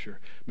Scripture.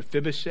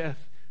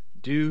 Mephibosheth,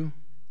 do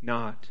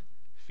not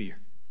fear.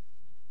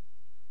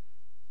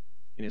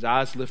 And his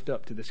eyes lift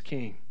up to this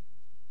king.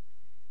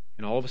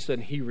 And all of a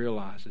sudden he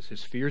realizes,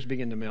 his fears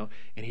begin to melt,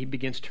 and he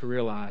begins to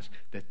realize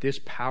that this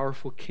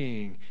powerful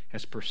king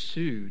has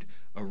pursued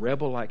a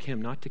rebel like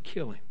him, not to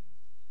kill him,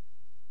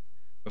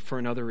 but for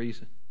another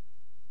reason.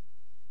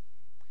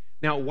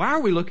 Now, why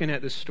are we looking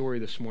at this story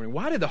this morning?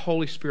 Why did the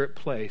Holy Spirit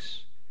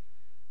place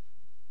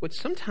what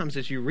sometimes,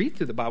 as you read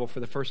through the Bible for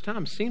the first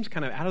time, seems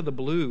kind of out of the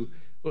blue,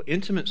 little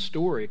intimate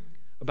story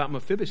about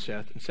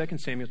Mephibosheth in 2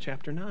 Samuel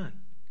chapter 9?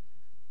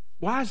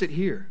 Why is it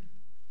here?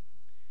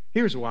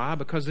 Here's why.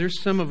 Because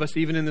there's some of us,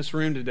 even in this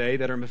room today,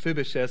 that are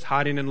Mephibosheths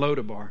hiding in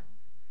Lodabar.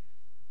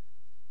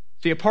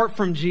 See, apart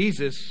from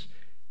Jesus,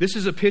 this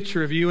is a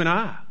picture of you and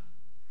I.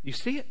 You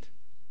see it?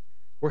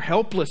 We're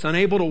helpless,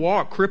 unable to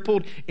walk,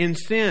 crippled in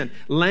sin,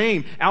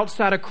 lame,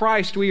 outside of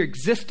Christ. We are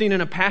existing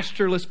in a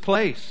pastureless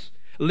place,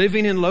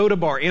 living in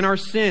Lodabar, in our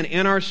sin,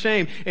 in our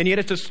shame. And yet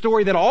it's a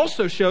story that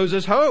also shows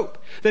us hope,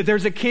 that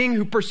there's a king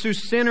who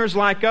pursues sinners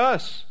like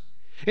us.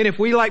 And if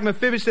we, like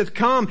Mephibosheth,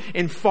 come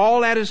and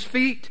fall at his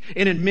feet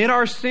and admit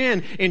our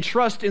sin and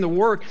trust in the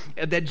work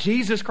that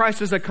Jesus Christ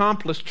has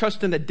accomplished,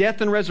 trust in the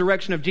death and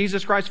resurrection of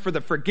Jesus Christ for the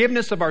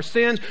forgiveness of our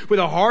sins, with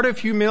a heart of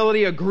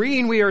humility,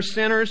 agreeing we are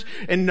sinners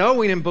and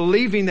knowing and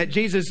believing that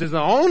Jesus is the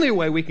only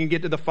way we can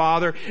get to the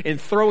Father, and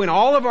throwing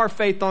all of our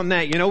faith on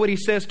that. You know what he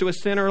says to a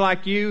sinner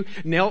like you,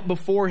 knelt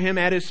before him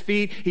at his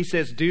feet? He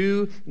says,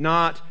 do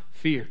not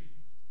fear.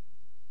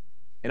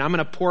 And I'm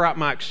going to pour out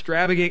my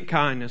extravagant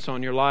kindness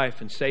on your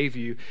life and save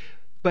you.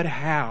 But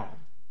how?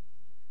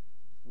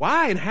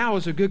 Why and how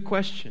is a good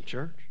question,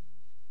 church.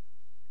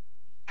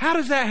 How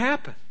does that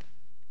happen?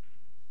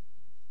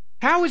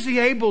 How is he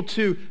able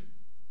to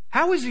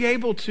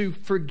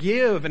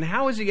forgive, and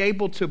how is he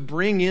able to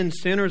bring in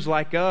sinners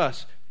like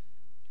us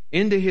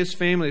into his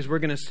family, as we're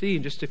going to see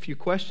in just a few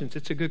questions?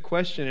 It's a good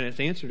question, and it's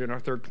answered in our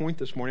third point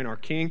this morning. Our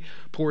King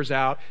pours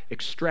out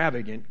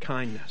extravagant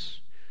kindness.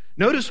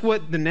 Notice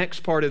what the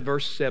next part of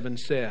verse 7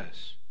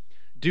 says.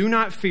 Do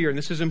not fear, and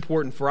this is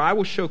important, for I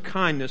will show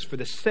kindness for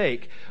the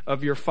sake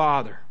of your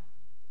father.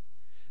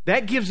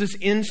 That gives us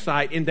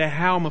insight into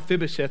how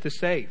Mephibosheth is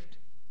saved.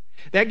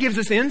 That gives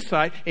us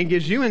insight and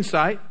gives you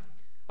insight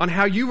on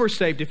how you were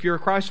saved if you're a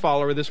Christ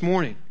follower this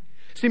morning.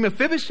 See,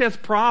 Mephibosheth's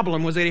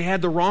problem was that he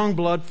had the wrong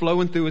blood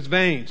flowing through his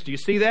veins. Do you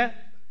see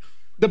that?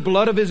 The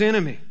blood of his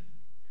enemy.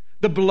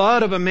 The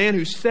blood of a man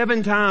who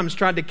 7 times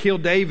tried to kill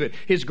David,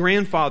 his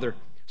grandfather,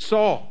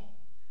 Saul.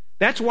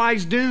 That's why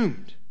he's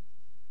doomed.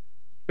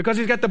 Because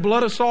he's got the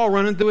blood of Saul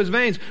running through his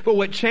veins. But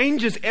what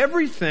changes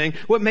everything,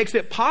 what makes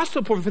it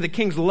possible for the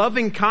king's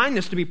loving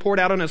kindness to be poured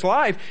out on his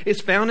life,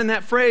 is found in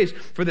that phrase,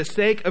 for the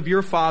sake of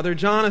your father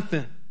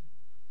Jonathan.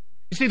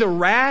 You see, the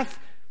wrath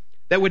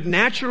that would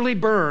naturally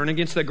burn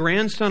against the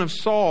grandson of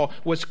Saul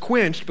was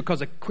quenched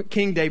because of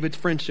King David's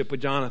friendship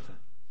with Jonathan.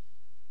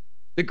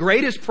 The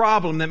greatest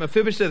problem that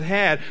Mephibosheth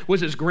had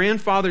was his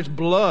grandfather's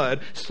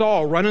blood,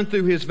 Saul, running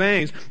through his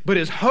veins. But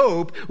his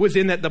hope was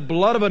in that the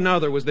blood of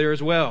another was there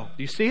as well.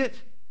 Do you see it?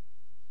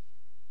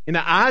 In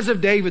the eyes of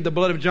David, the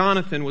blood of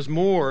Jonathan was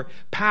more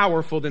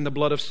powerful than the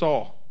blood of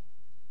Saul.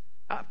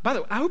 By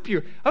the way, I hope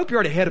you're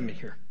right ahead of me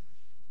here.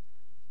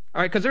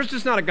 All right, because there's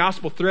just not a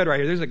gospel thread right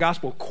here. There's a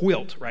gospel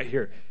quilt right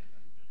here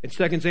in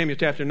 2 Samuel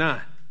chapter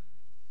 9.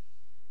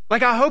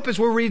 Like, I hope as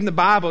we're reading the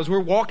Bible, as we're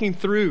walking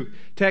through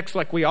texts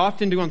like we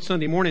often do on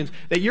Sunday mornings,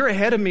 that you're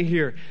ahead of me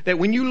here. That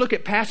when you look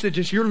at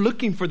passages, you're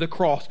looking for the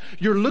cross.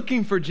 You're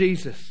looking for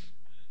Jesus.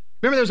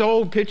 Remember those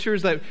old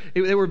pictures that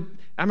they were...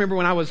 I remember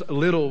when I was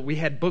little, we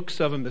had books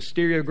of them, the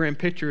stereogram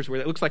pictures, where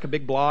it looks like a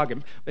big blob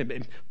and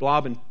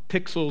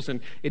pixels,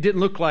 and it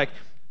didn't look like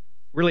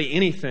really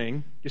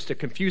anything, just a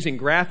confusing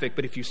graphic.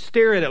 But if you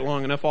stare at it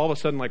long enough, all of a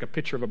sudden like a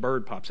picture of a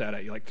bird pops out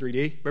at you, like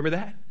 3D. Remember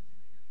that?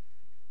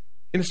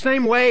 In the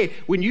same way,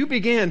 when you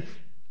begin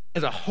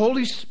as a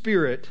Holy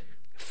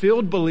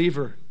Spirit-filled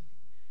believer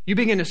You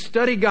begin to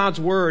study God's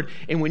Word,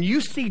 and when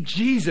you see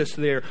Jesus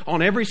there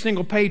on every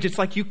single page, it's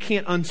like you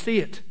can't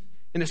unsee it.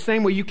 In the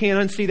same way you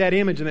can't unsee that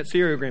image in that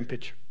stereogram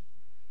picture.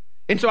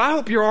 And so I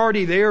hope you're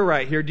already there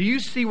right here. Do you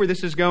see where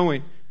this is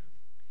going?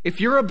 If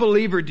you're a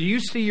believer, do you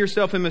see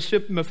yourself in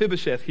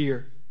Mephibosheth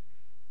here?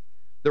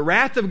 The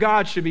wrath of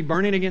God should be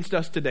burning against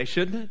us today,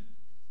 shouldn't it?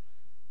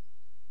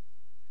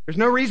 There's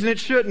no reason it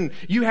shouldn't.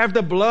 You have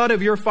the blood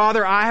of your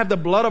father. I have the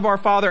blood of our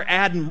father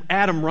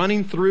Adam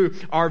running through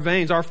our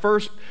veins. Our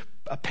first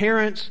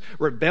parents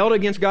rebelled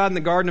against God in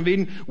the Garden of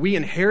Eden. We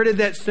inherited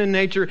that sin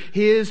nature.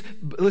 His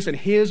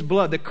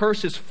blood, the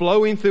curse is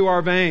flowing through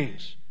our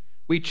veins.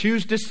 We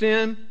choose to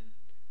sin.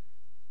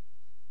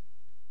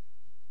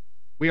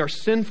 We are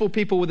sinful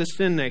people with a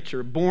sin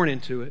nature, born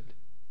into it.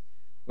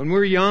 When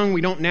we're young,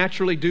 we don't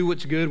naturally do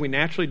what's good. We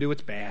naturally do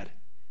what's bad.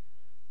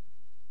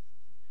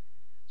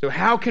 So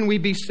how can we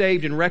be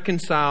saved and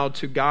reconciled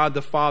to God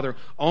the Father?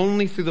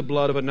 Only through the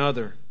blood of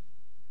another.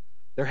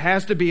 There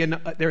has to be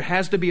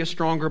a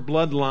stronger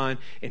bloodline.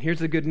 And here's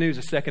the good news.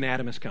 A second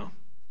Adam has come.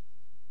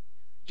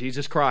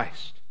 Jesus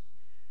Christ.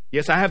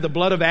 Yes, I have the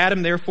blood of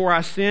Adam, therefore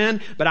I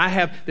sin. But I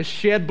have the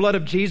shed blood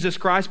of Jesus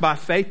Christ by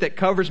faith that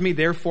covers me,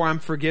 therefore I'm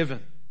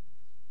forgiven.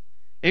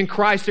 In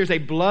Christ, there's a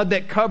blood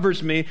that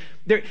covers me.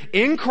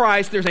 In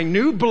Christ, there's a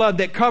new blood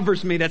that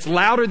covers me that's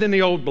louder than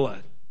the old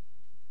blood.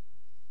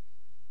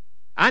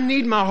 I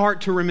need my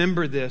heart to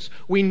remember this.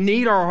 We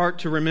need our heart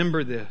to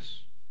remember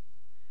this.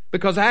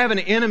 Because I have an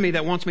enemy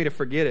that wants me to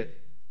forget it.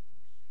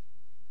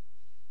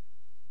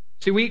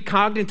 See, we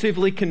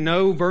cognitively can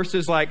know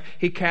verses like,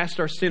 He cast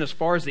our sin as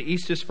far as the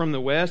east is from the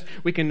west.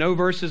 We can know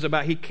verses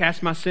about He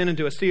cast my sin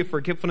into a sea of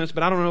forgetfulness.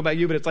 But I don't know about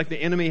you, but it's like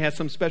the enemy has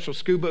some special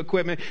scuba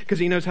equipment because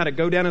he knows how to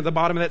go down to the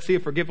bottom of that sea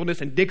of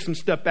forgetfulness and dig some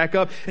stuff back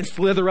up and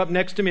slither up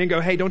next to me and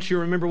go, hey, don't you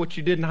remember what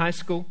you did in high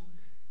school?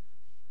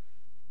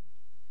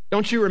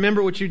 Don't you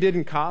remember what you did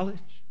in college?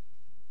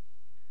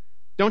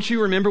 Don't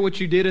you remember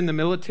what you did in the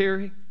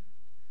military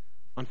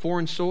on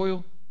foreign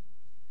soil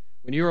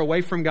when you were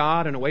away from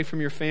God and away from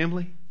your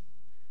family?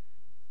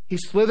 He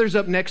slithers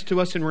up next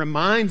to us and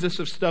reminds us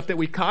of stuff that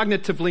we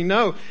cognitively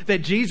know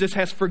that Jesus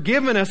has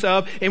forgiven us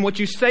of. And what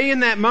you say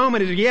in that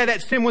moment is, yeah,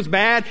 that sin was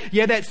bad.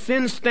 Yeah, that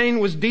sin stain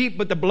was deep,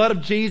 but the blood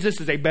of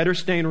Jesus is a better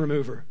stain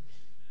remover.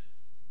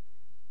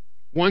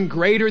 One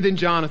greater than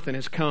Jonathan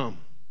has come.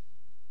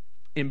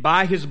 And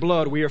by His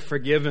blood we are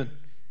forgiven.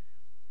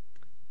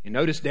 And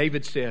notice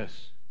David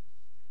says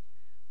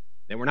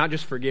that we're not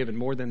just forgiven,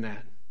 more than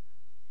that.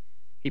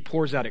 He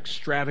pours out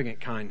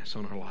extravagant kindness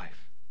on our life.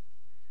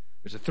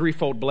 There's a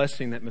threefold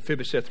blessing that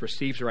Mephibosheth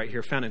receives right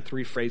here, found in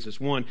three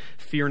phrases. One,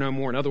 fear no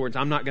more. In other words,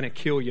 I'm not going to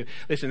kill you.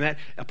 Listen, that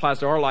applies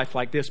to our life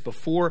like this.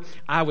 Before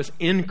I was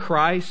in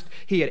Christ,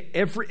 I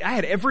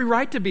had every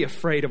right to be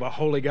afraid of a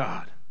holy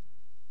God.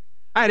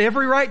 I had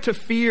every right to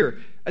fear.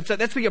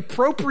 That's the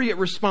appropriate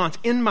response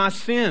in my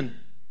sin,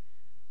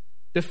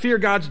 to fear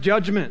God's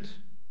judgment.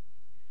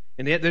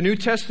 And yet the New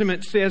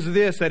Testament says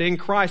this, that in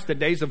Christ the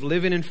days of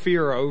living in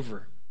fear are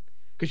over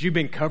because you've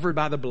been covered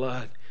by the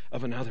blood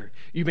of another.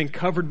 You've been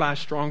covered by a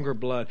stronger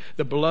blood,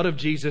 the blood of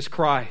Jesus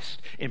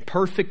Christ. And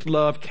perfect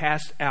love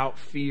casts out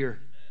fear.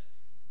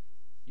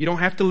 You don't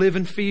have to live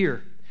in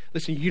fear.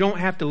 Listen, you don't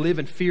have to live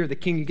in fear of the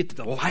King. You get to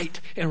delight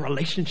in a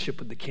relationship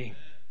with the King.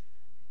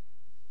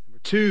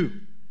 Number two,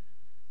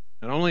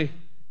 not only do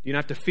you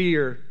not have to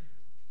fear,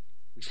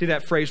 we see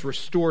that phrase,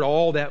 restored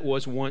all that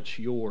was once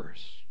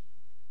yours.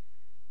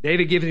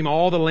 David gives him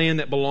all the land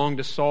that belonged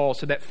to Saul.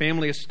 So that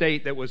family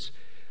estate that was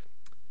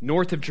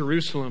north of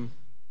Jerusalem,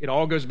 it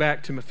all goes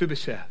back to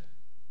Mephibosheth.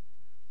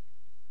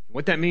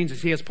 What that means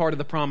is he has part of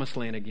the promised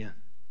land again.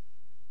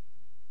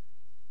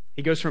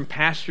 He goes from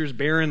pastures,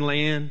 barren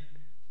land,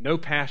 no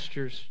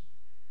pastures,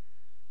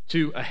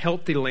 to a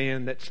healthy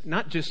land that's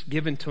not just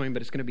given to him,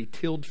 but it's going to be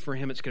tilled for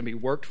him. It's going to be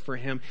worked for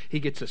him.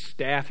 He gets a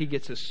staff. He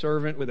gets a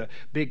servant with a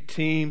big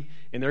team,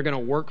 and they're going to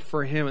work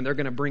for him, and they're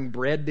going to bring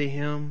bread to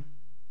him.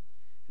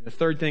 And the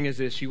third thing is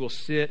this: you will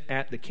sit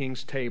at the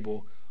king's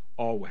table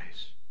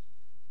always.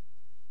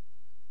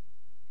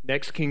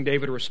 Next, King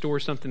David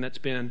restores something that's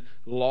been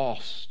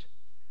lost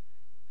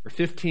for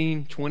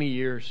 15, 20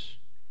 years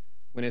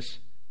when his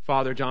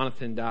father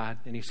Jonathan died.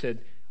 And he said,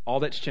 all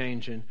that's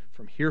changing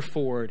from here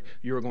forward,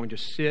 you are going to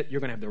sit, you're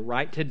going to have the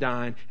right to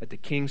dine at the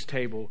king's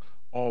table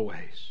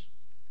always.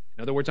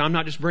 In other words, I'm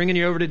not just bringing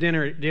you over to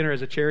dinner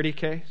as a charity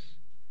case.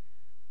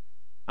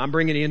 I'm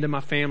bringing you into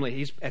my family.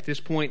 He's at this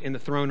point in the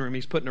throne room.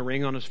 He's putting a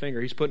ring on his finger.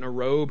 He's putting a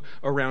robe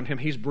around him.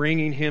 He's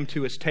bringing him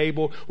to his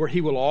table where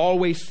he will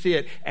always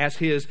sit as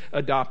his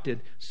adopted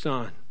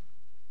son.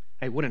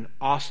 Hey, what an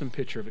awesome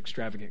picture of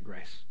extravagant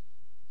grace.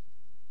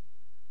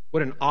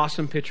 What an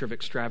awesome picture of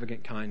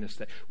extravagant kindness,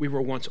 that we were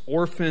once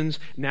orphans,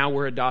 now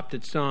we're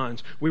adopted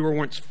sons. We were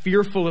once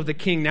fearful of the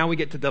king, now we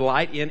get to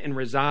delight in and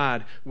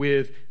reside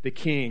with the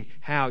king.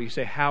 How? You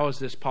say, how is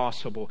this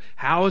possible?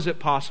 How is it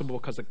possible?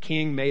 Because the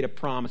king made a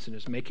promise and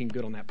is making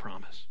good on that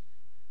promise.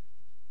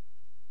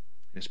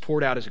 And it's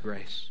poured out His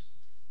grace.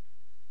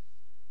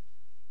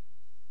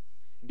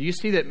 Do you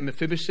see that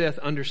Mephibosheth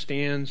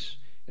understands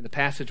in the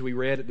passage we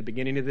read at the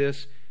beginning of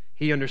this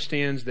he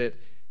understands that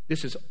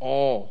this is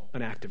all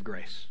an act of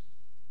grace.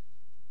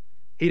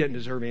 He doesn't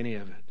deserve any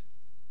of it.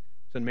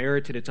 It's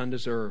unmerited, it's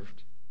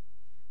undeserved.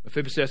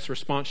 Mephibosheth's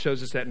response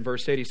shows us that in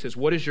verse 8. He says,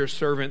 "What is your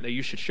servant that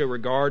you should show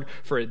regard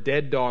for a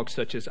dead dog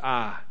such as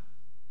I?"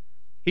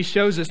 He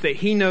shows us that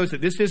he knows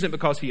that this isn't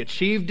because he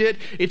achieved it.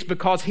 It's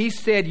because he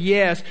said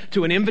yes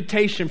to an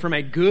invitation from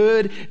a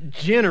good,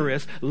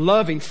 generous,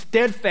 loving,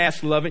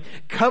 steadfast loving,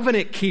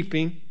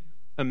 covenant-keeping,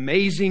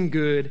 amazing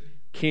good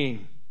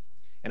king.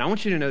 And I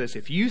want you to know this.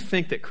 If you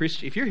think that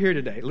if you're here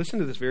today, listen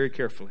to this very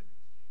carefully.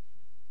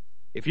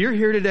 If you're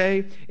here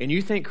today and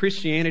you think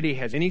Christianity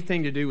has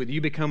anything to do with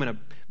you becoming a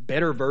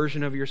better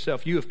version of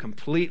yourself, you have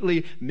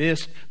completely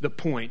missed the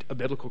point of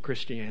biblical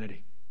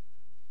Christianity.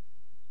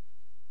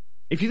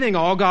 If you think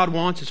all God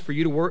wants is for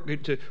you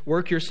to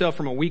work yourself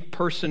from a weak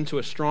person to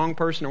a strong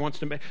person, or wants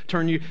to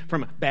turn you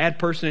from a bad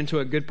person into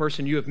a good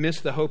person, you have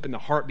missed the hope and the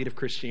heartbeat of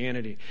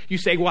Christianity. You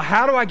say, well,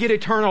 how do I get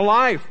eternal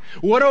life?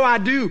 What do I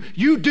do?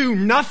 You do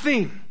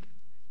nothing.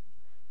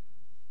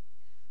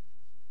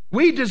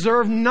 We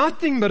deserve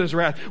nothing but His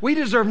wrath. We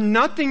deserve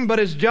nothing but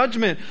His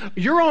judgment.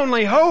 Your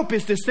only hope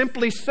is to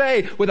simply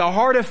say with a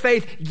heart of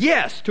faith,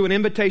 yes, to an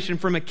invitation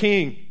from a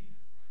king.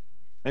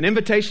 An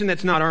invitation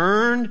that's not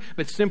earned,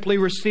 but simply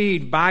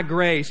received by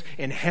grace,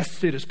 and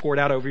Hesed is poured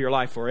out over your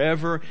life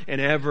forever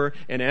and ever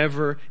and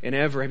ever and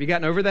ever. Have you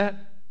gotten over that?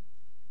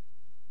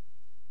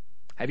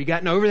 Have you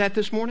gotten over that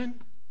this morning?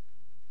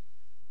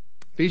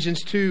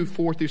 Ephesians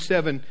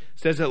 2:4-7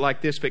 says it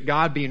like this: "But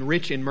God, being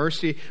rich in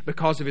mercy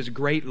because of His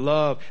great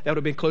love," that would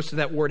have been close to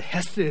that word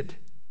Hesed,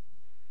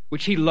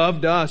 "which He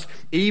loved us,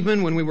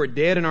 even when we were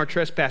dead in our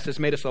trespasses,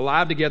 made us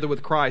alive together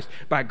with Christ.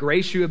 By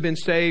grace you have been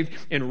saved,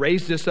 and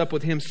raised us up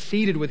with Him,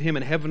 seated with Him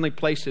in heavenly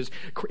places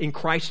in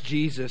Christ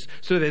Jesus,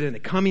 so that in the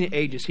coming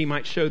ages He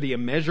might show the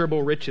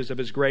immeasurable riches of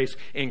His grace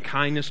and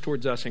kindness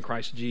towards us in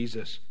Christ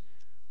Jesus."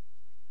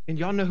 And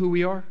y'all know who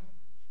we are?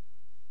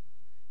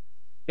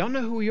 Y'all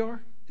know who we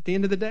are at the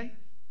end of the day?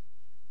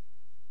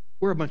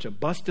 We're a bunch of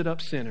busted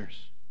up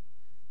sinners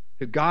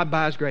who God,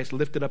 by His grace,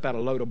 lifted up out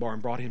of Lodabar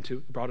and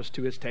brought us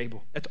to His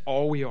table. That's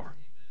all we are.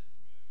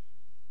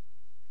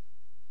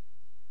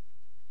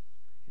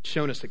 It's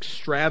shown us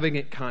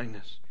extravagant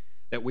kindness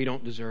that we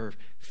don't deserve.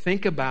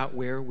 Think about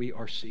where we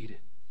are seated.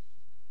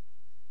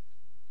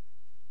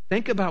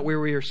 Think about where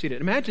we are seated.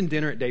 Imagine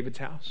dinner at David's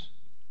house.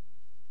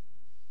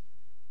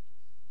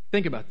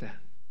 Think about that.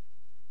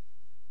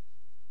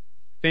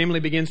 Family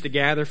begins to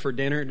gather for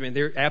dinner.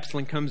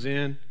 Absalom comes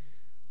in,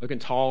 looking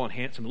tall and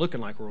handsome, looking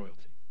like royalty.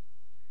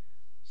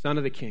 Son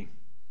of the king.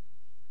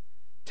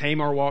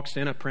 Tamar walks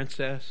in, a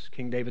princess,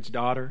 King David's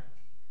daughter,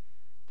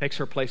 takes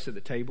her place at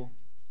the table.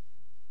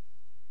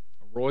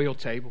 A royal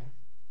table.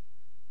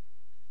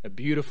 A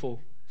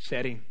beautiful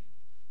setting.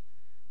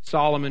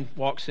 Solomon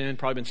walks in,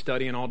 probably been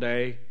studying all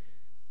day,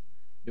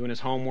 doing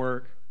his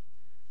homework,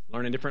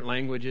 learning different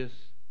languages.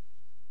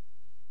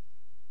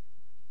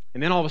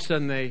 And then all of a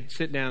sudden they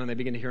sit down and they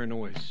begin to hear a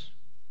noise.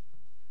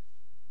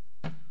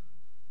 And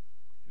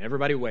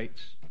everybody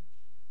waits.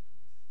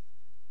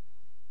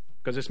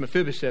 Because it's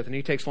Mephibosheth and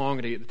he takes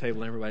longer to get to the table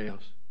than everybody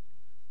else.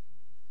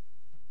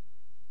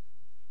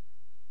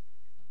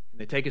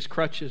 And they take his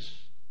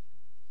crutches.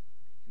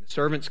 And the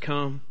servants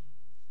come.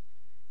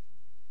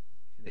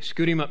 And they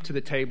scoot him up to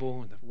the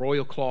table. And the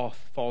royal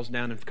cloth falls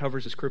down and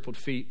covers his crippled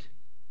feet.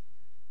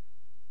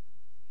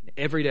 And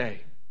every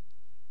day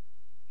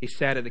he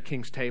sat at the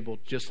king's table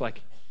just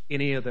like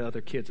any of the other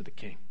kids of the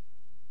king.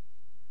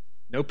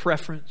 No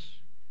preference.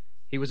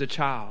 He was a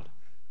child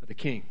of the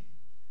king.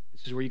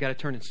 This is where you got to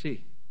turn and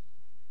see.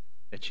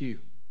 That's you,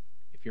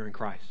 if you're in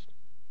Christ.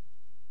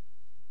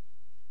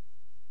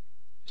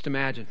 Just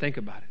imagine, think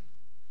about it.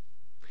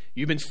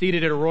 You've been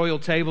seated at a royal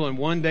table, and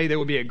one day there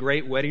will be a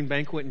great wedding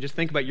banquet, and just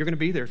think about it, you're going to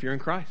be there if you're in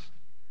Christ.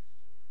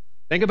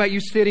 Think about you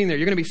sitting there.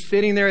 You're going to be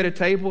sitting there at a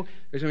table.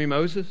 There's going to be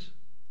Moses.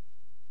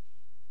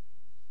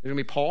 There's going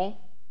to be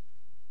Paul.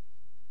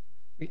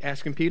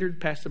 Asking Peter to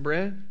pass the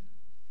bread.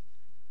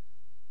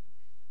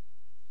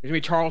 There's going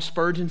to be Charles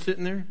Spurgeon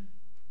sitting there.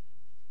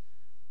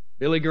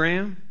 Billy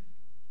Graham.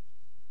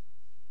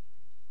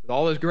 With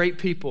all those great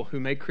people who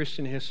made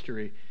Christian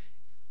history.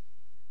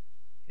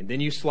 And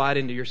then you slide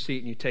into your seat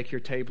and you take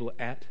your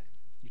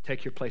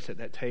place at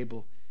that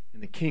table,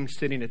 and the king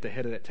sitting at the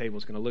head of that table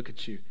is going to look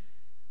at you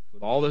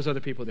with all those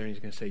other people there, and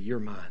he's going to say, "You're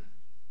mine.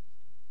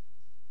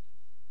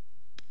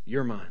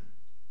 You're mine."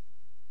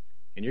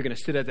 And you're going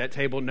to sit at that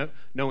table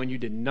knowing you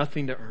did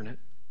nothing to earn it,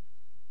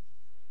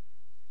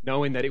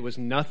 knowing that it was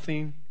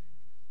nothing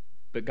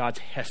but God's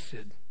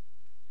Hesed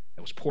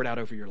that was poured out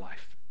over your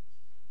life.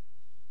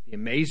 The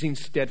amazing,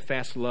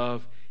 steadfast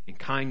love and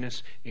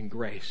kindness and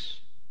grace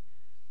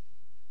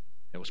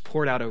that was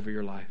poured out over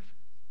your life.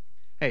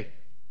 Hey,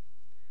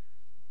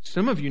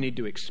 some of you need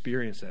to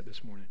experience that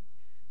this morning.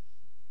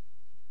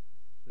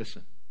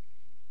 Listen,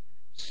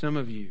 some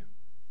of you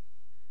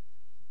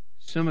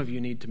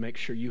need to make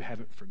sure you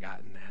haven't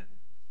forgotten that.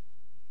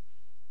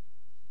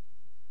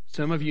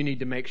 Some of you need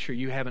to make sure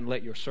you haven't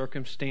let your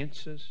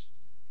circumstances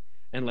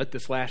and let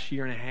this last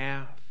year and a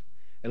half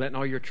and letting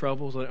all your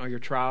troubles, letting all your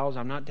trials,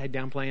 I'm not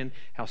downplaying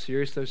how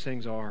serious those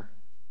things are.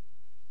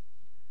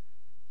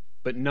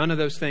 But none of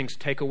those things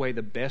take away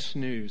the best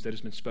news that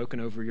has been spoken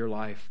over your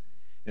life.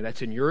 And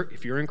that's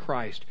if you're in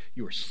Christ,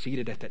 you are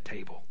seated at that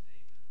table.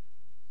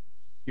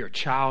 You're a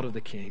child of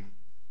the King.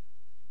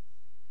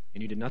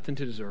 And you did nothing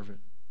to deserve it.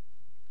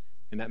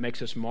 And that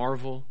makes us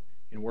marvel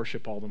and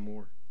worship all the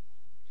more.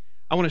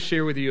 I want to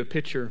share with you a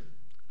picture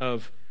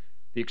of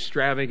the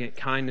extravagant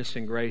kindness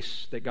and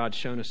grace that God's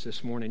shown us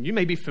this morning. You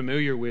may be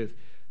familiar with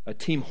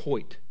Team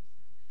Hoyt.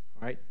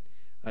 All right?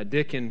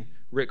 Dick and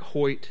Rick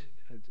Hoyt,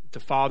 it's a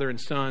father and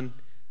son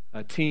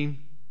team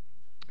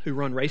who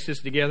run races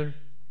together.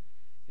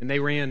 And they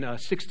ran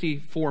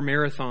 64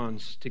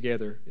 marathons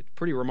together. It's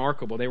pretty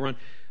remarkable. They run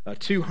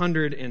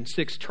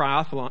 206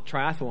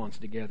 triathlons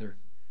together,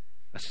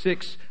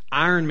 6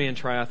 Ironman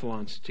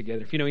triathlons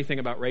together. If you know anything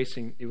about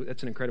racing,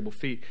 that's an incredible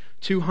feat.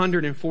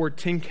 204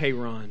 10K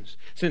runs.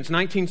 Since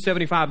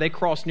 1975, they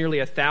crossed nearly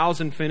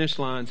 1,000 finish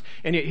lines.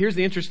 And yet, here's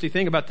the interesting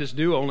thing about this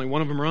duo. Only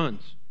one of them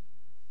runs.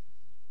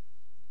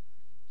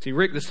 See,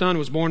 Rick, the son,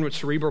 was born with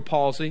cerebral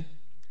palsy.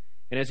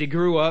 And as he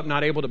grew up,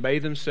 not able to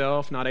bathe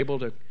himself, not able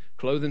to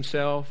clothe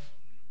himself,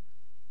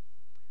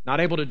 not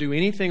able to do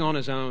anything on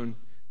his own,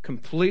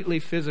 completely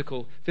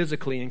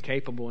physically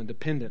incapable and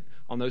dependent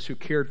on those who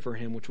cared for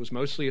him, which was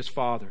mostly his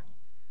father.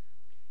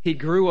 He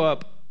grew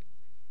up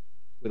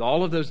with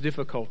all of those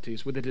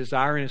difficulties, with a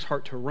desire in his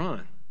heart to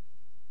run.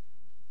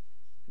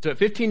 So at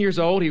 15 years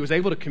old, he was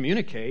able to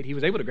communicate. He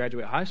was able to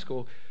graduate high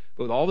school,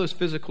 but with all those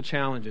physical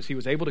challenges, he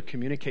was able to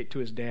communicate to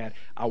his dad,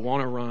 I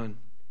want to run.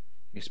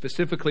 He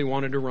specifically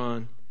wanted to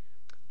run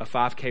a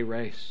 5K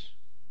race.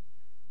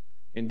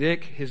 And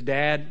Dick, his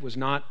dad, was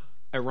not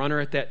a runner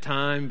at that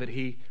time, but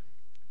he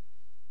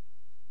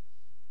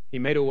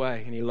made a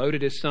way, and he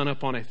loaded his son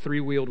up on a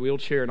 3-wheeled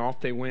wheelchair, and off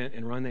they went,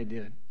 and run they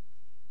did.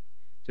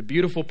 It's a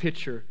beautiful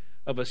picture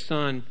of a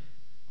son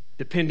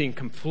depending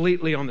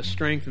completely on the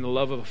strength and the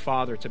love of a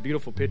father. It's a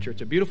beautiful picture.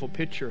 It's a beautiful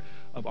picture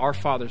of our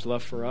Father's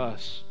love for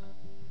us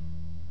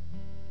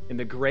and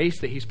the grace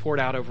that He's poured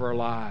out over our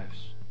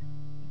lives,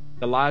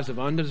 the lives of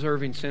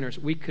undeserving sinners.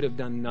 We could have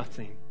done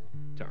nothing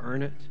to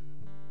earn it.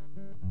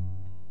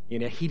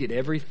 And He did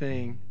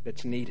everything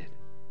that's needed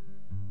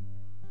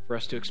for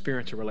us to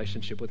experience a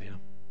relationship with Him.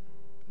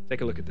 Take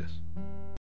a look at this.